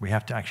 We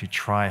have to actually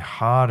try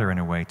harder in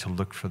a way to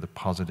look for the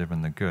positive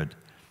and the good,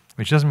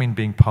 which doesn't mean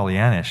being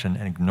Pollyannish and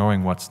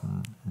ignoring what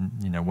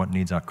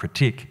needs our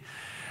critique.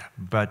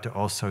 But to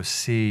also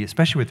see,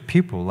 especially with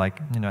people, like,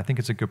 I think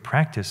it's a good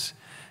practice.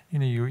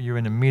 You're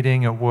in a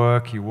meeting at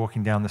work, you're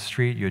walking down the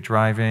street, you're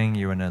driving,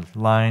 you're in a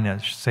line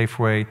at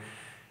Safeway.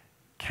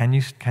 Can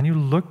you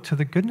look to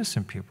the goodness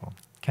in people?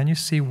 Can you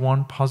see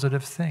one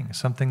positive thing,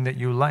 something that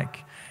you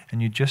like?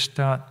 And you just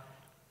start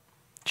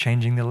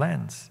changing the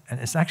lens.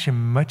 And it's actually a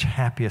much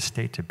happier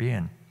state to be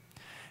in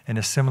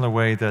a similar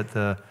way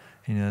that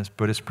this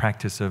Buddhist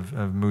practice of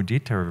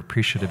mudita, of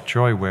appreciative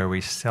joy, where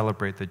we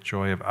celebrate the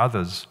joy of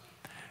others.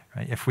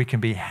 Right? If we can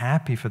be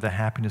happy for the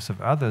happiness of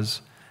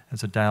others,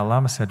 as the Dalai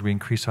Lama said, we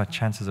increase our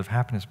chances of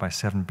happiness by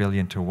 7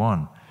 billion to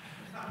 1.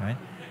 Right?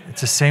 It's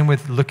the same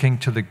with looking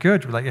to the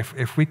good. Like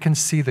if we can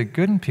see the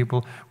good in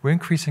people, we're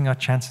increasing our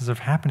chances of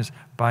happiness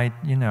by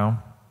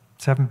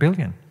 7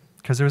 billion,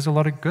 because there is a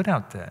lot of good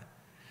out there.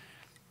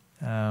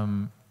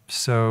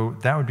 So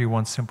that would be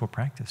one simple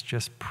practice.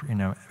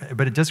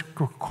 But it does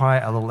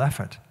require a little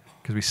effort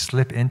because we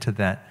slip into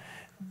that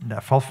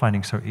fault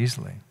finding so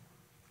easily.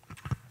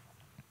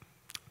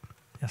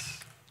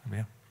 Yes, over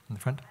here in the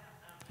front.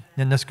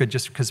 Yeah, that's good,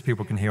 just because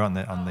people can hear on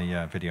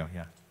the video.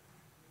 Yeah.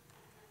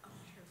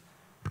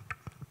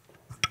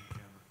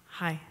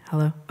 Hi.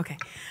 Hello. Okay.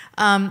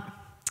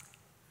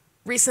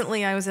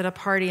 Recently, I was at a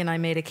party and I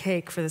made a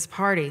cake for this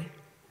party,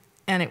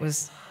 and it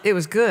was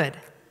good.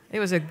 It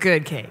was a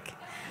good cake.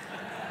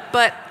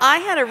 But I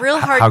had a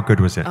real hard. How good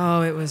was it?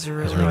 Oh, it was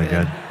really,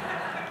 good.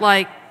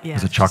 Like, yeah.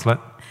 Was it chocolate?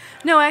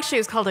 No, actually, it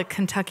was called a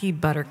Kentucky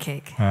butter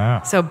cake.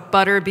 Ah. So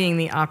butter being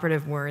the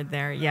operative word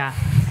there, yeah.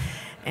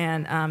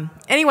 And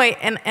anyway,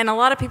 and a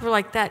lot of people were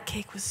like, that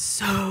cake was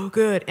so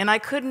good. And I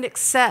couldn't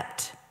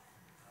accept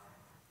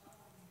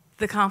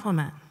the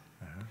compliment.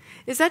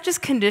 Is that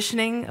just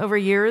conditioning over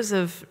years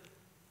of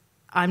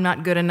I'm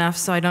not good enough,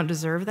 so I don't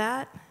deserve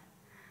that?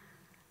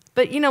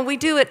 But, you know, we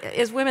do it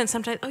as women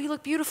sometimes. Oh, you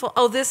look beautiful.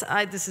 Oh, this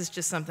is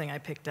just something I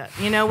picked up.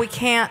 You know, we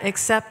can't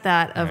accept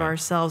that of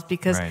ourselves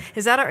because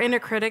is that our inner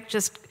critic?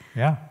 Just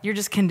you're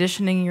just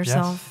conditioning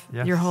yourself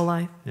your whole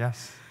life?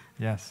 Yes,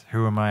 yes.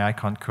 Who am I? I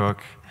can't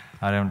cook.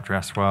 I don't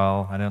dress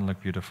well. I don't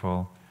look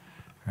beautiful,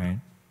 right?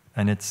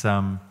 And it's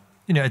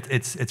you know,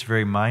 it's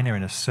very minor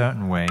in a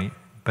certain way,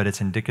 but it's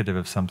indicative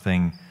of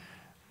something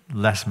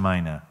less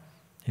minor,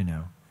 you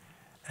know,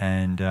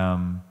 and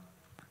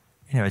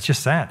you know, it's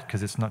just sad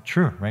because it's not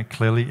true, right?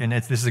 Clearly, and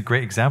this is a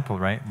great example,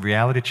 right?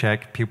 Reality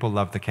check, people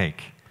love the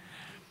cake.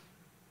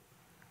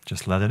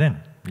 Just let it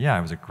in. Yeah,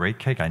 it was a great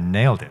cake. I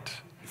nailed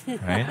it,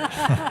 right?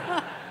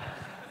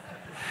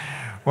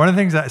 One of the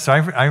things so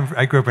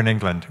I grew up in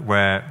England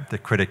where the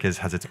critic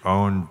has its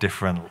own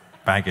different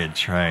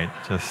baggage, right?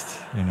 Just,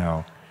 you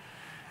know,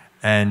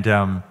 and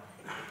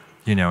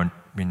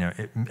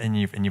and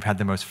you've had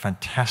the most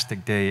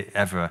fantastic day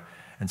ever,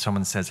 and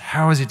someone says,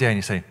 "How was your day?" and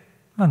you say,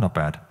 "Oh, not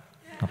bad.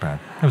 Not bad.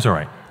 It was all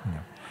right." You know,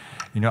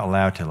 you're not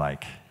allowed to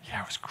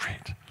 "Yeah, it was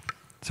great."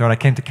 So when I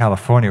came to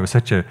California, it was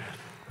such a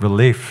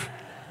relief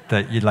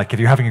that if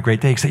you're having a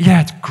great day, you say,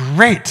 "Yeah, it's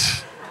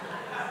great."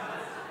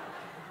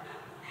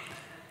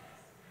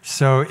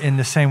 So in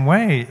the same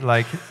way,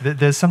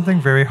 there's something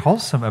very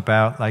wholesome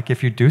about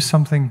if you do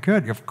something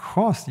good, of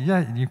course,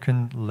 you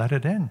can let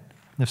it in.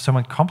 And if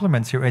someone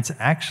compliments you, it's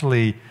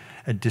actually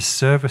a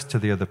disservice to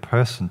the other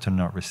person to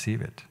not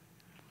receive it.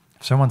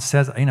 If someone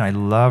says, "I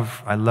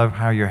love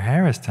how your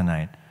hair is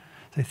tonight,"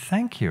 say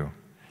thank you,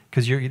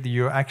 because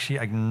you're actually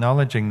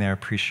acknowledging their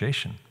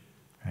appreciation,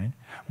 right?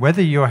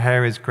 Whether your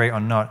hair is great or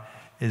not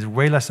is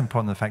way less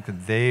important than the fact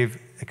that they've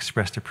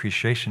expressed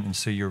appreciation, and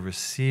so you're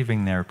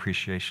receiving their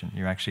appreciation.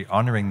 You're actually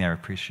honoring their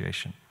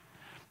appreciation.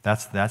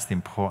 That's the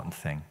important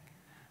thing.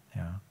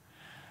 Yeah.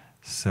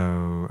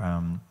 So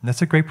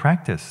that's a great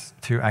practice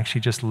to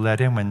actually just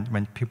let in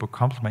when people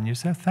compliment you.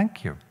 Say, "Oh,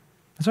 thank you."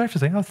 That's all you have to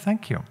say. "Oh,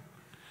 thank you."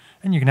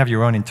 And you can have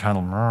your own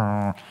internal,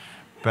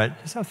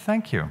 but just, "Oh,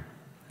 thank you,"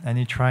 and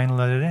you try and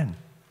let it in.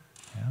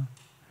 Yeah.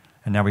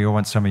 And now we all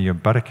want some of your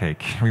butter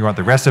cake. We want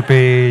the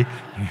recipe.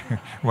 We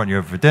want you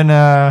over for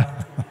dinner.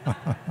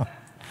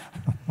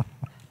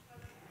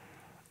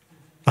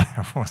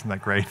 Wasn't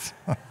that great?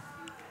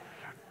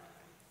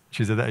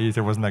 She said that. You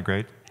said, "Wasn't that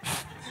great?"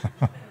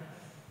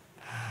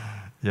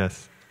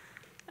 Yes.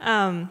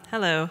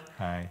 Hello.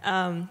 Hi.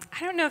 I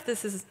don't know if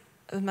this is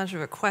as much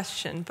of a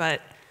question,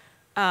 but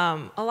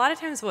a lot of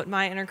times what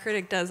my inner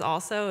critic does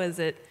also is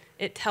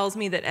it tells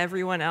me that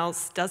everyone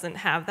else doesn't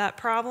have that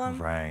problem.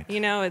 Right. You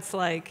know, it's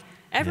like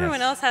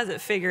everyone else has it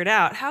figured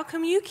out. How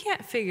come you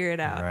can't figure it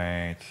out?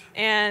 Right.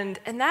 And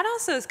that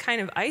also is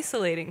kind of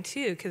isolating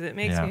too, because it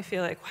makes me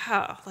feel like,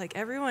 wow,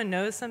 everyone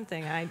knows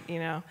something.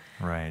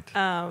 Right.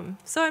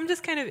 So I'm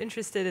just kind of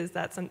interested. Is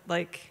that some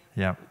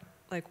Yeah.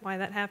 Why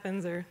that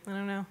happens, or I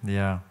don't know.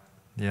 Yeah.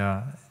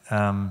 Yeah.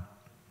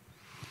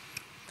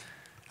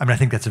 I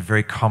think that's a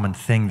very common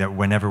thing, that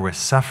whenever we're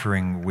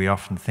suffering, we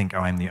often think,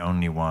 "Oh, I'm the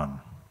only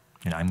one.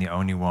 I'm the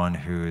only one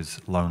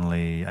who's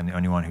lonely. I'm the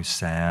only one who's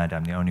sad.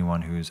 I'm the only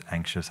one who's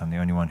anxious. I'm the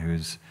only one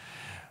who's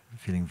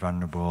feeling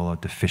vulnerable or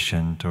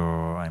deficient,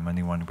 or I'm the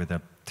only one with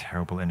a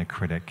terrible inner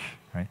critic."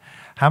 Right?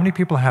 How many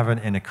people have an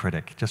inner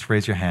critic? Just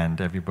raise your hand,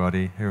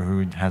 everybody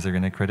who has an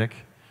inner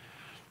critic.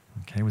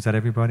 Okay, was that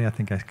everybody? I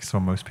think I saw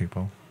most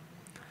people.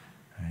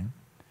 Right?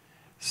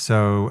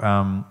 So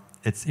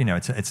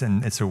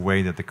it's a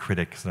way that the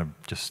critic sort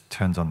of just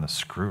turns on the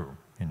screw.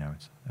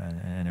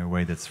 In a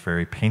way that's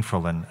very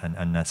painful and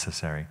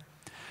unnecessary.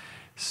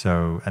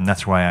 So, and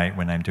that's why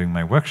when I'm doing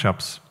my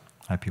workshops,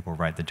 I have people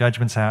write the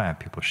judgments out, I have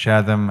people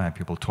share them, I have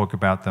people talk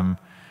about them,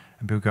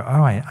 and people go,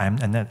 "Oh,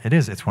 and that it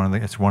is. It's one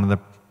of the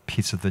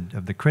pieces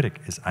of the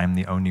critic is I'm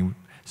the only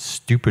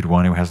stupid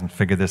one who hasn't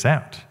figured this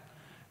out."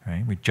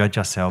 Right? We judge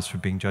ourselves for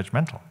being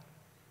judgmental.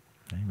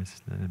 Right?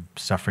 It's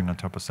suffering on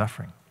top of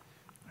suffering.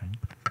 Right?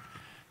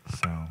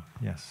 So,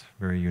 yes,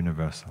 very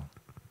universal.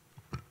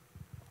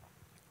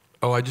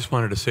 Oh, I just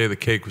wanted to say the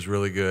cake was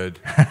really good.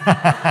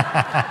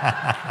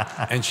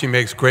 And she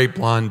makes great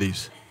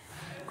blondies.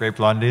 Great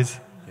blondies?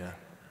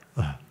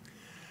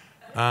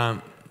 Yeah.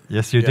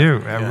 Yes, you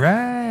do. All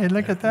right,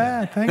 look at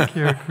that. Thank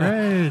you.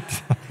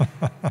 Great.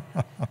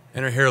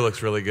 And her hair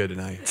looks really good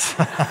tonight.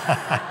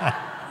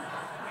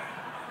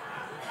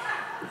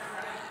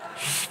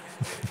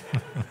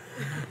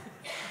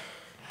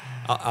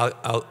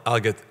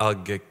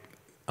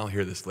 I'll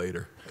hear this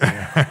later.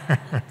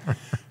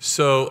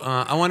 So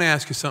I want to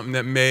ask you something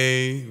that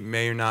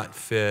may or not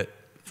fit.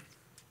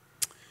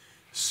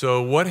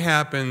 So what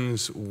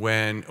happens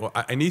when,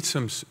 I need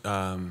some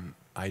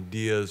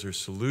ideas or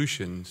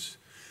solutions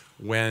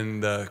when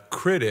the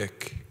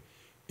critic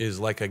is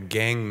like a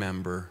gang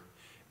member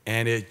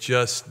and it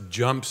just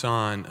jumps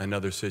on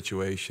another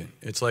situation.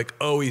 It's like,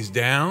 "Oh, he's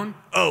down?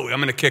 Oh, I'm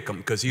going to kick him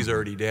because he's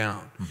already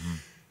down."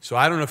 So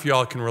I don't know if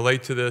y'all can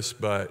relate to this,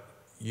 but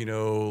you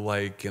know,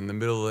 like in the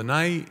middle of the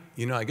night,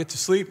 you know, I get to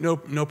sleep, no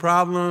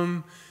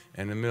problem.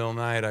 And in the middle of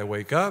the night, I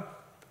wake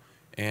up,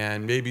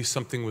 and maybe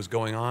something was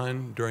going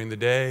on during the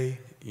day,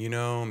 you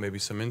know, maybe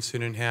some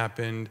incident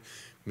happened,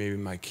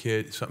 maybe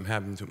something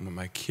happened with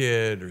my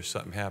kid, or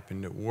something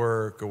happened at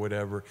work or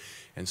whatever.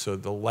 And so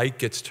the light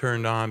gets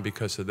turned on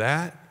because of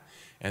that.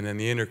 And then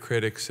the inner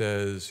critic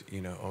says,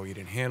 you know, oh, you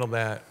didn't handle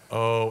that.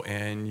 Oh,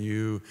 and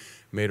you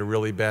made a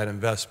really bad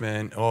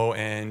investment. Oh,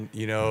 and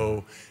you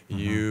know,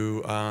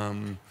 you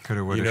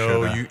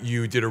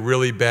did a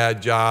really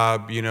bad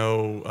job, you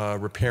know,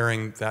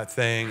 repairing that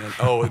thing. And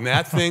oh, and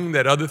that thing,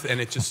 that other thing,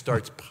 and it just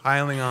starts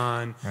piling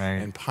on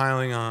and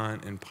piling on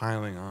and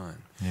piling on.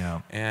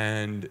 Yeah.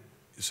 And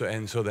so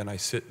then I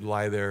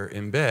lie there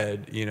in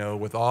bed, you know,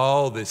 with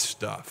all this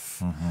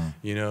stuff,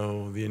 you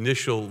know, the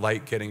initial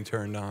light getting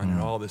turned on and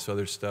all this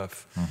other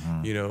stuff,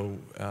 you know,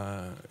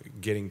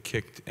 getting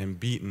kicked and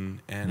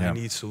beaten. And I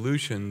need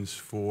solutions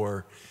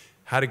for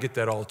how to get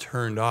that all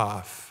turned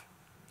off.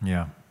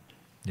 Yeah.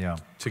 Yeah.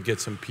 To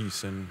get some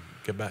peace and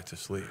get back to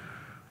sleep.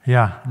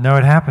 Yeah. No,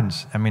 it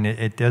happens. I mean,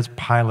 it does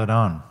pile it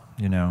on,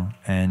 you know,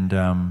 and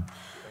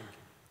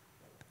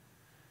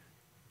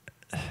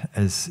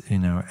as you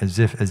know, as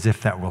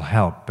if that will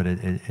help, but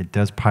it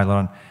does pile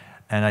on,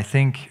 and I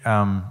think you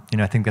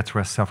know, I think that's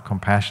where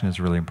self-compassion is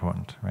really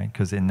important, right?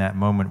 Because in that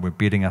moment, we're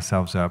beating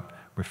ourselves up,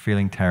 we're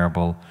feeling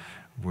terrible,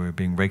 we're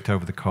being raked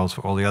over the coals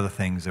for all the other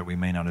things that we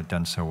may not have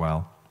done so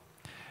well,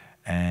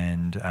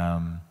 and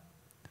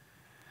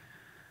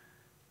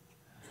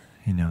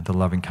you know, the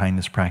loving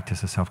kindness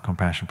practice, the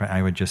self-compassion practice.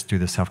 I would just do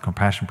the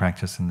self-compassion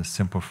practice in the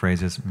simple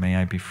phrases: "May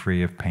I be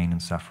free of pain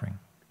and suffering.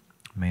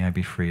 May I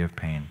be free of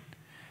pain.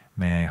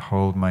 May I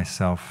hold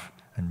myself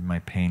and my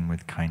pain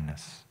with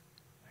kindness.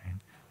 Right?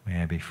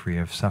 May I be free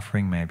of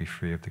suffering. May I be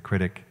free of the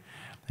critic."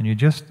 And you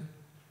just,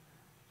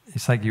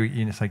 it's like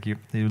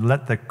you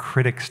let the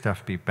critic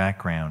stuff be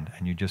background,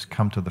 and you just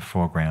come to the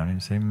foreground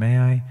and you say, "May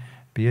I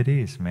be at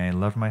ease. May I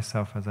love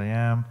myself as I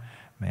am.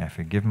 May I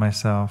forgive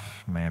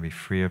myself. May I be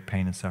free of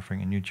pain and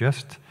suffering." And you're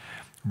just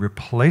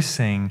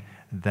replacing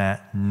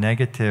that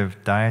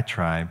negative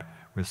diatribe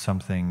with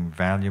something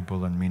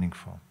valuable and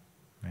meaningful.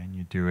 Right?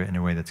 You do it in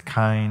a way that's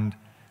kind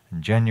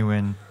and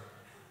genuine,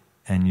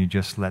 and you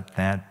just let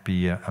that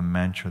be a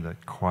mantra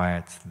that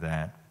quiets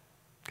that.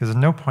 Because there's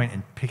no point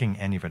in picking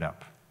any of it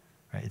up,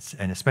 right?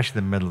 And especially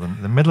the middle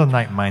of the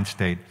night mind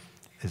state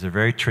is a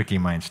very tricky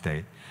mind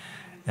state,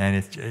 and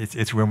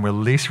it's when we're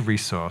least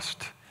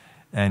resourced,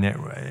 and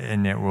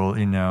it will,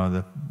 you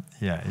know,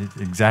 it's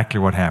exactly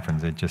what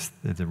happens.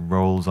 It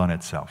rolls on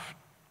itself.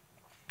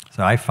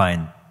 So I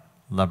find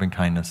loving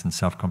kindness and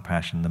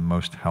self-compassion the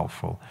most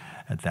helpful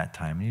at that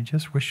time. And you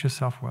just wish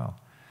yourself well.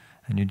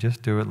 And you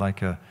just do it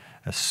like a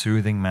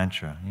soothing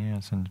mantra.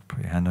 Yes, and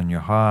put your hand on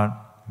your heart.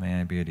 May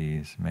I be at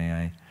ease. May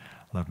I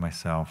love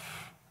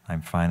myself.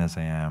 I'm fine as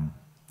I am.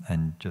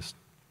 And just,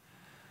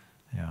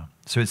 yeah.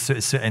 So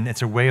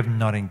it's a way of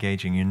not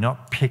engaging. You're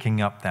not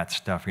picking up that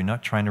stuff. You're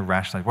not trying to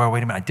rationalize, well,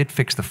 wait a minute, I did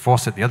fix the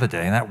faucet the other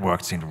day, and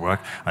that seemed to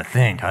work. I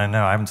don't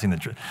know, I haven't seen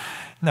the...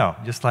 No,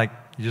 just like,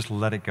 you just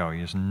let it go.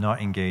 You're just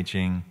not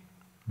engaging.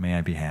 May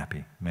I be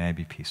happy. May I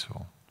be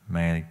peaceful.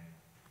 May I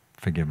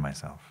forgive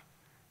myself,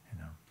 you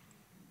know.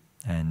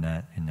 And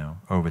that, you know,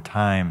 over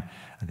time,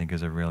 I think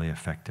is a really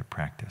effective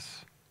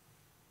practice.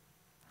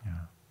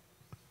 Yeah.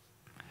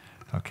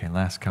 Okay,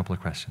 last couple of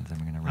questions, and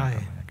we're going to wrap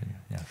up.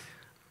 Yes.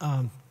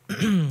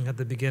 At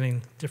the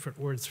beginning, different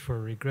words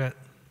for regret,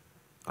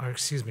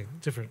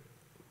 different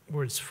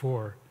words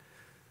for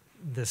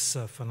this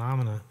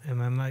phenomena.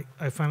 And then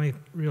I finally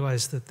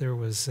realized that there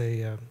was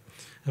a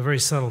very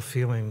subtle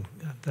feeling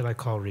that I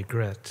call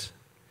regret.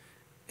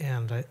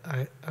 And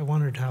I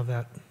wondered how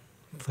that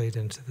played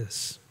into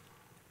this.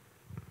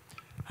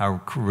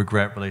 How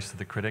regret relates to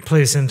the critic?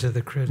 Plays into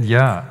the critic.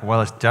 Yeah,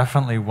 well, it's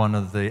definitely one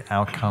of the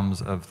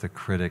outcomes of the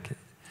critic.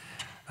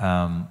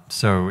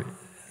 So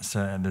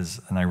there's,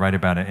 and I write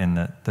about it in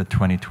the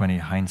 2020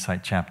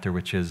 hindsight chapter,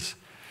 which is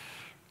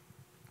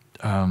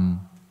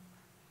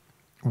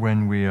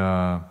when we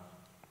are,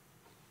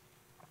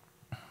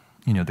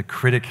 you know, the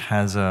critic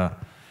has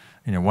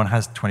one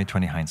has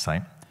 2020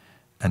 hindsight,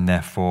 and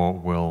therefore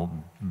will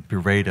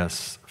berate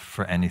us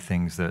for any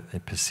things that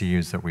it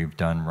perceives that we've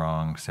done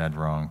wrong, said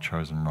wrong,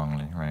 chosen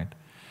wrongly, right?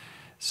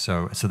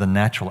 So the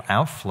natural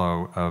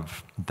outflow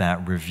of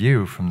that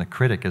review from the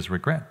critic is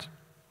regret.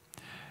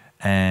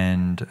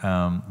 And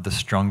the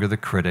stronger the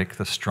critic,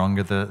 the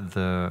stronger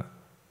the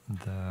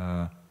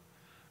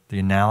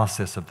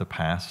analysis of the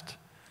past,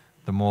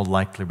 the more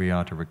likely we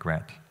are to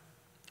regret.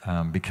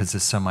 Because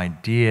there's some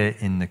idea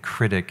in the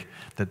critic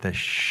that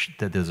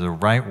there's a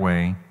right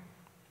way,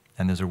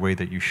 and there's a way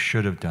that you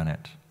should have done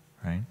it,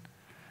 right?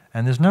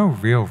 And there's no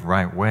real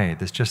right way.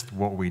 There's just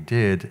what we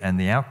did and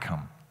the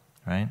outcome,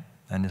 right?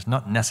 And it's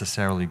not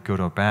necessarily good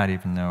or bad,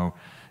 even though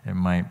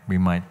we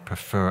might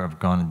prefer to have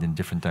gone in a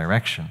different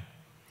direction.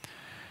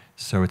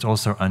 So it's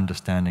also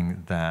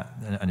understanding that,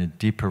 and a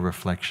deeper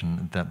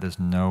reflection, that there's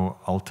no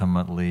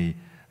ultimately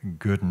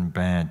good and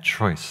bad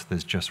choice.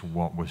 There's just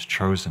what was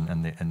chosen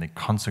and the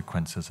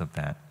consequences of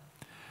that.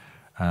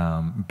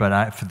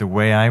 But for the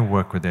way I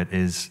work with it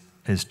is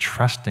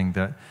trusting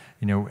that,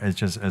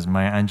 as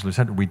Maya Angelou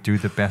said, we do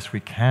the best we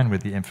can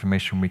with the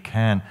information we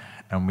can,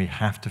 and we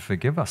have to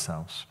forgive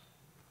ourselves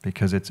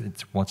because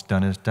it's what's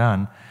done is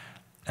done,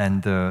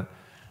 and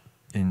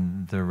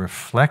in the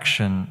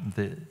reflection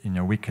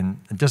that we can.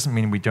 It doesn't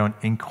mean we don't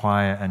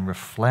inquire and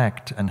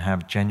reflect and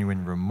have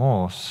genuine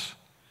remorse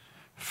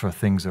for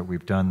things that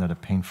we've done that are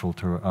painful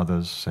to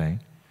others, say.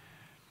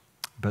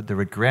 But the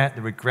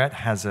regret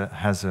has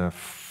a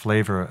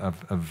flavor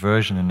of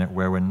aversion in it,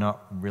 where we're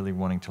not really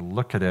wanting to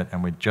look at it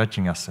and we're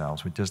judging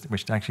ourselves,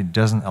 which actually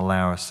doesn't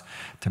allow us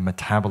to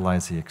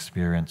metabolize the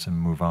experience and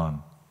move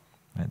on.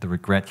 Right? The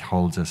regret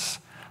holds us.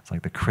 It's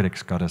like the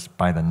critic's got us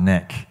by the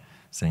neck,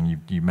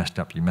 saying you messed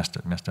up, you messed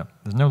up, messed up.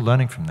 There's no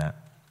learning from that.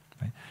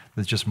 Right?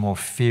 There's just more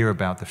fear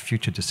about the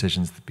future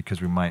decisions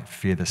because we might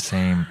fear the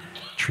same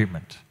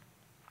treatment.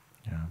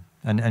 Yeah.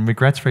 And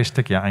regret's very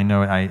sticky. I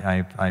know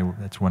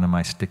it's one of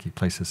my sticky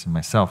places in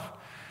myself.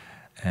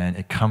 And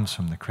it comes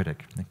from the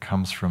critic. It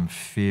comes from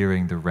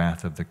fearing the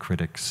wrath of the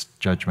critic's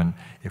judgment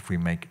if we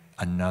make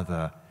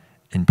another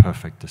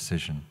imperfect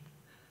decision.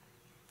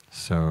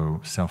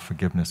 So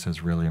self-forgiveness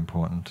is really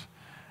important.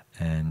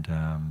 And,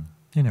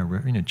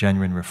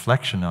 genuine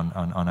reflection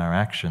on our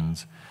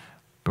actions,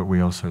 but we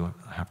also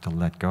have to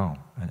let go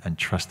and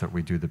trust that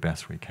we do the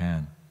best we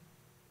can.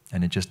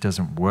 And it just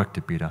doesn't work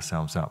to beat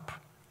ourselves up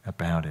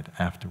about it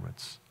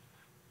afterwards.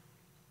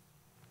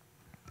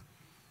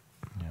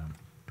 Yeah.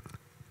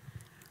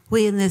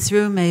 We in this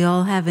room may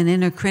all have an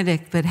inner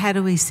critic, but how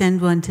do we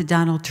send one to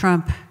Donald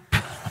Trump?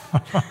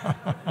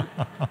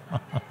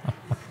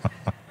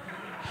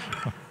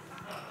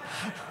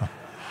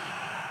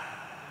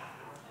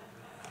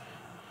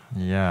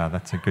 Yeah,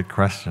 that's a good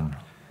question.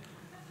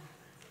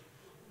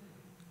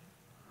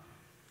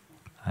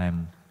 I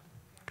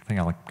think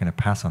I'm going to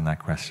pass on that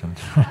question.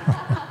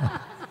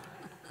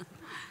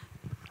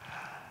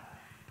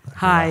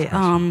 Hi.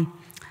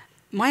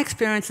 My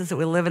experience is that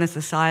we live in a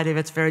society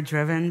that's very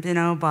driven,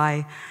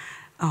 by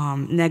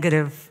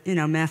negative,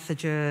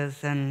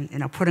 messages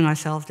and, putting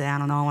ourselves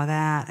down and all of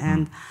that.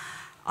 And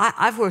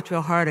I've worked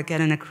real hard at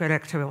getting a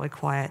critic to really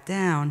quiet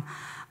down.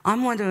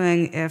 I'm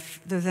wondering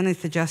if there's any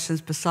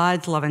suggestions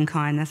besides loving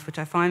kindness, which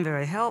I find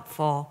very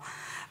helpful,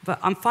 but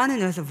I'm finding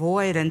there's a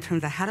void in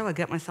terms of how do I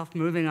get myself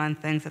moving on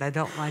things that I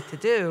don't like to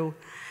do,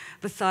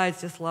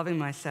 besides just loving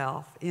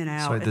myself,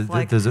 So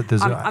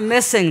It's I'm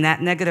missing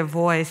that negative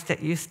voice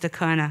that used to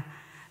kind of,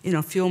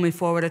 fuel me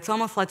forward. It's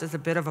almost like there's a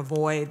bit of a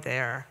void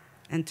there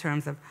in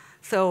terms of,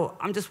 so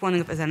I'm just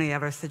wondering if there's any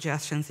other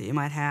suggestions that you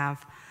might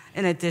have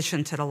in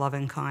addition to the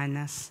loving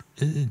kindness.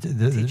 So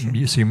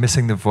you're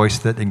missing the voice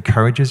that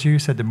encourages you,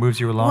 said that moves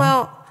you along?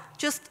 Well,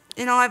 just,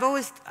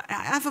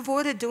 I've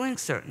avoided doing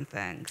certain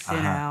things,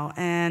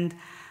 and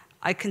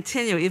I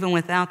continue even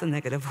without the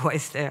negative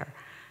voice there.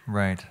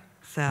 Right.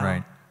 So.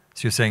 Right.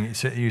 So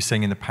you're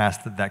saying in the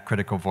past that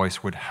critical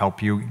voice would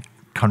help you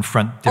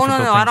confront difficult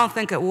things? No, I don't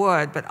think it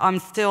would, but I'm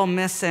still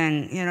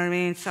missing,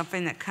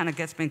 something that kind of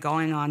gets me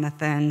going on the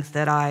things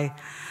that I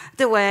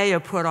delay or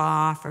put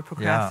off or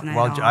procrastinate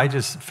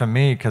on. For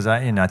me, because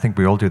I think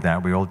we all do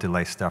that. We all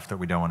delay stuff that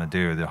we don't want to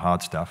do, the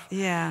hard stuff.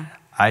 Yeah.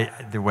 I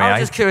was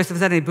just curious if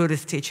there's any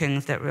Buddhist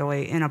teachings that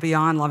really,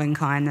 beyond loving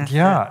kindness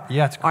are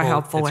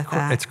helpful with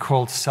that. It's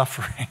called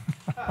suffering.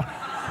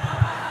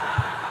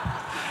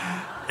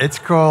 It's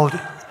called,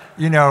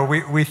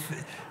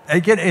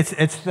 again,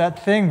 it's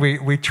that thing. We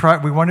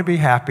want to be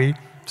happy,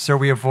 so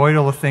we avoid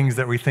all the things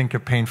that we think are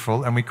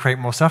painful, and we create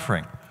more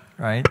suffering,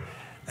 right?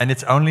 And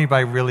it's only by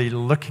really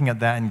looking at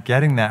that and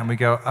getting that, and we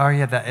go, oh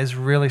yeah, that is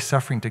really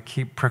suffering to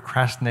keep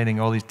procrastinating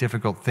all these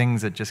difficult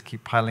things that just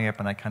keep piling up,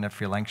 and I kind of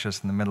feel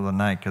anxious in the middle of the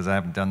night because I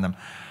haven't done them.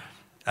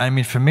 I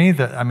mean, for me, I've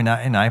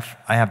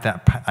had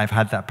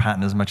that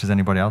pattern as much as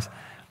anybody else.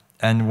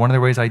 And one of the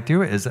ways I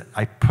do it is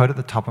I put at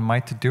the top of my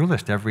to-do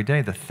list every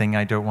day the thing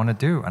I don't want to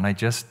do, and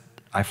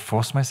I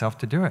force myself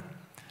to do it.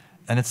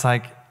 And it's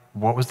like,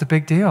 what was the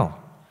big deal?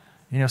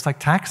 It's like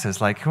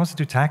taxes. Like, who wants to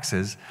do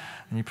taxes?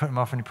 And you put them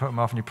off, and you put them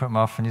off, and you put them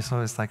off, and you sort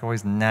of, it's like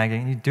always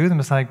nagging. And you do them,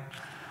 it's like,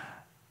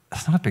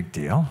 it's not a big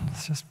deal.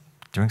 It's just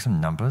doing some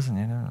numbers,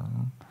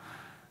 and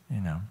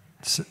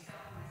So,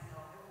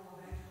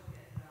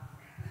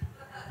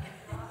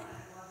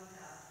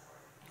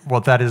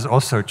 well, that is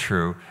also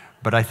true.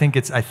 But I think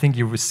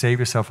you would save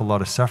yourself a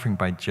lot of suffering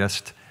by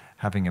just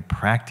having a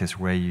practice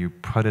where you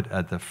put it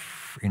at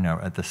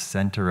the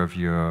center of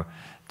your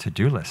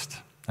to-do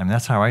list. I mean,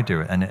 that's how I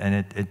do it, and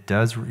it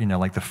does.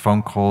 Like the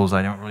phone calls,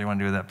 I don't really want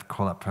to do that.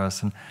 Call that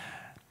person.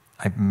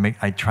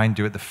 I try and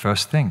do it the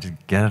first thing, just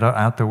get it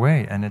out the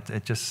way, and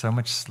it just so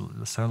much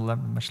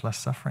less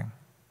suffering.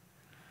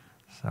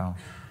 So,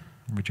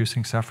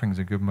 reducing suffering is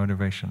a good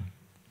motivation.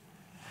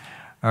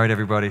 All right,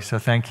 everybody. So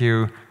thank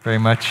you very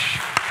much.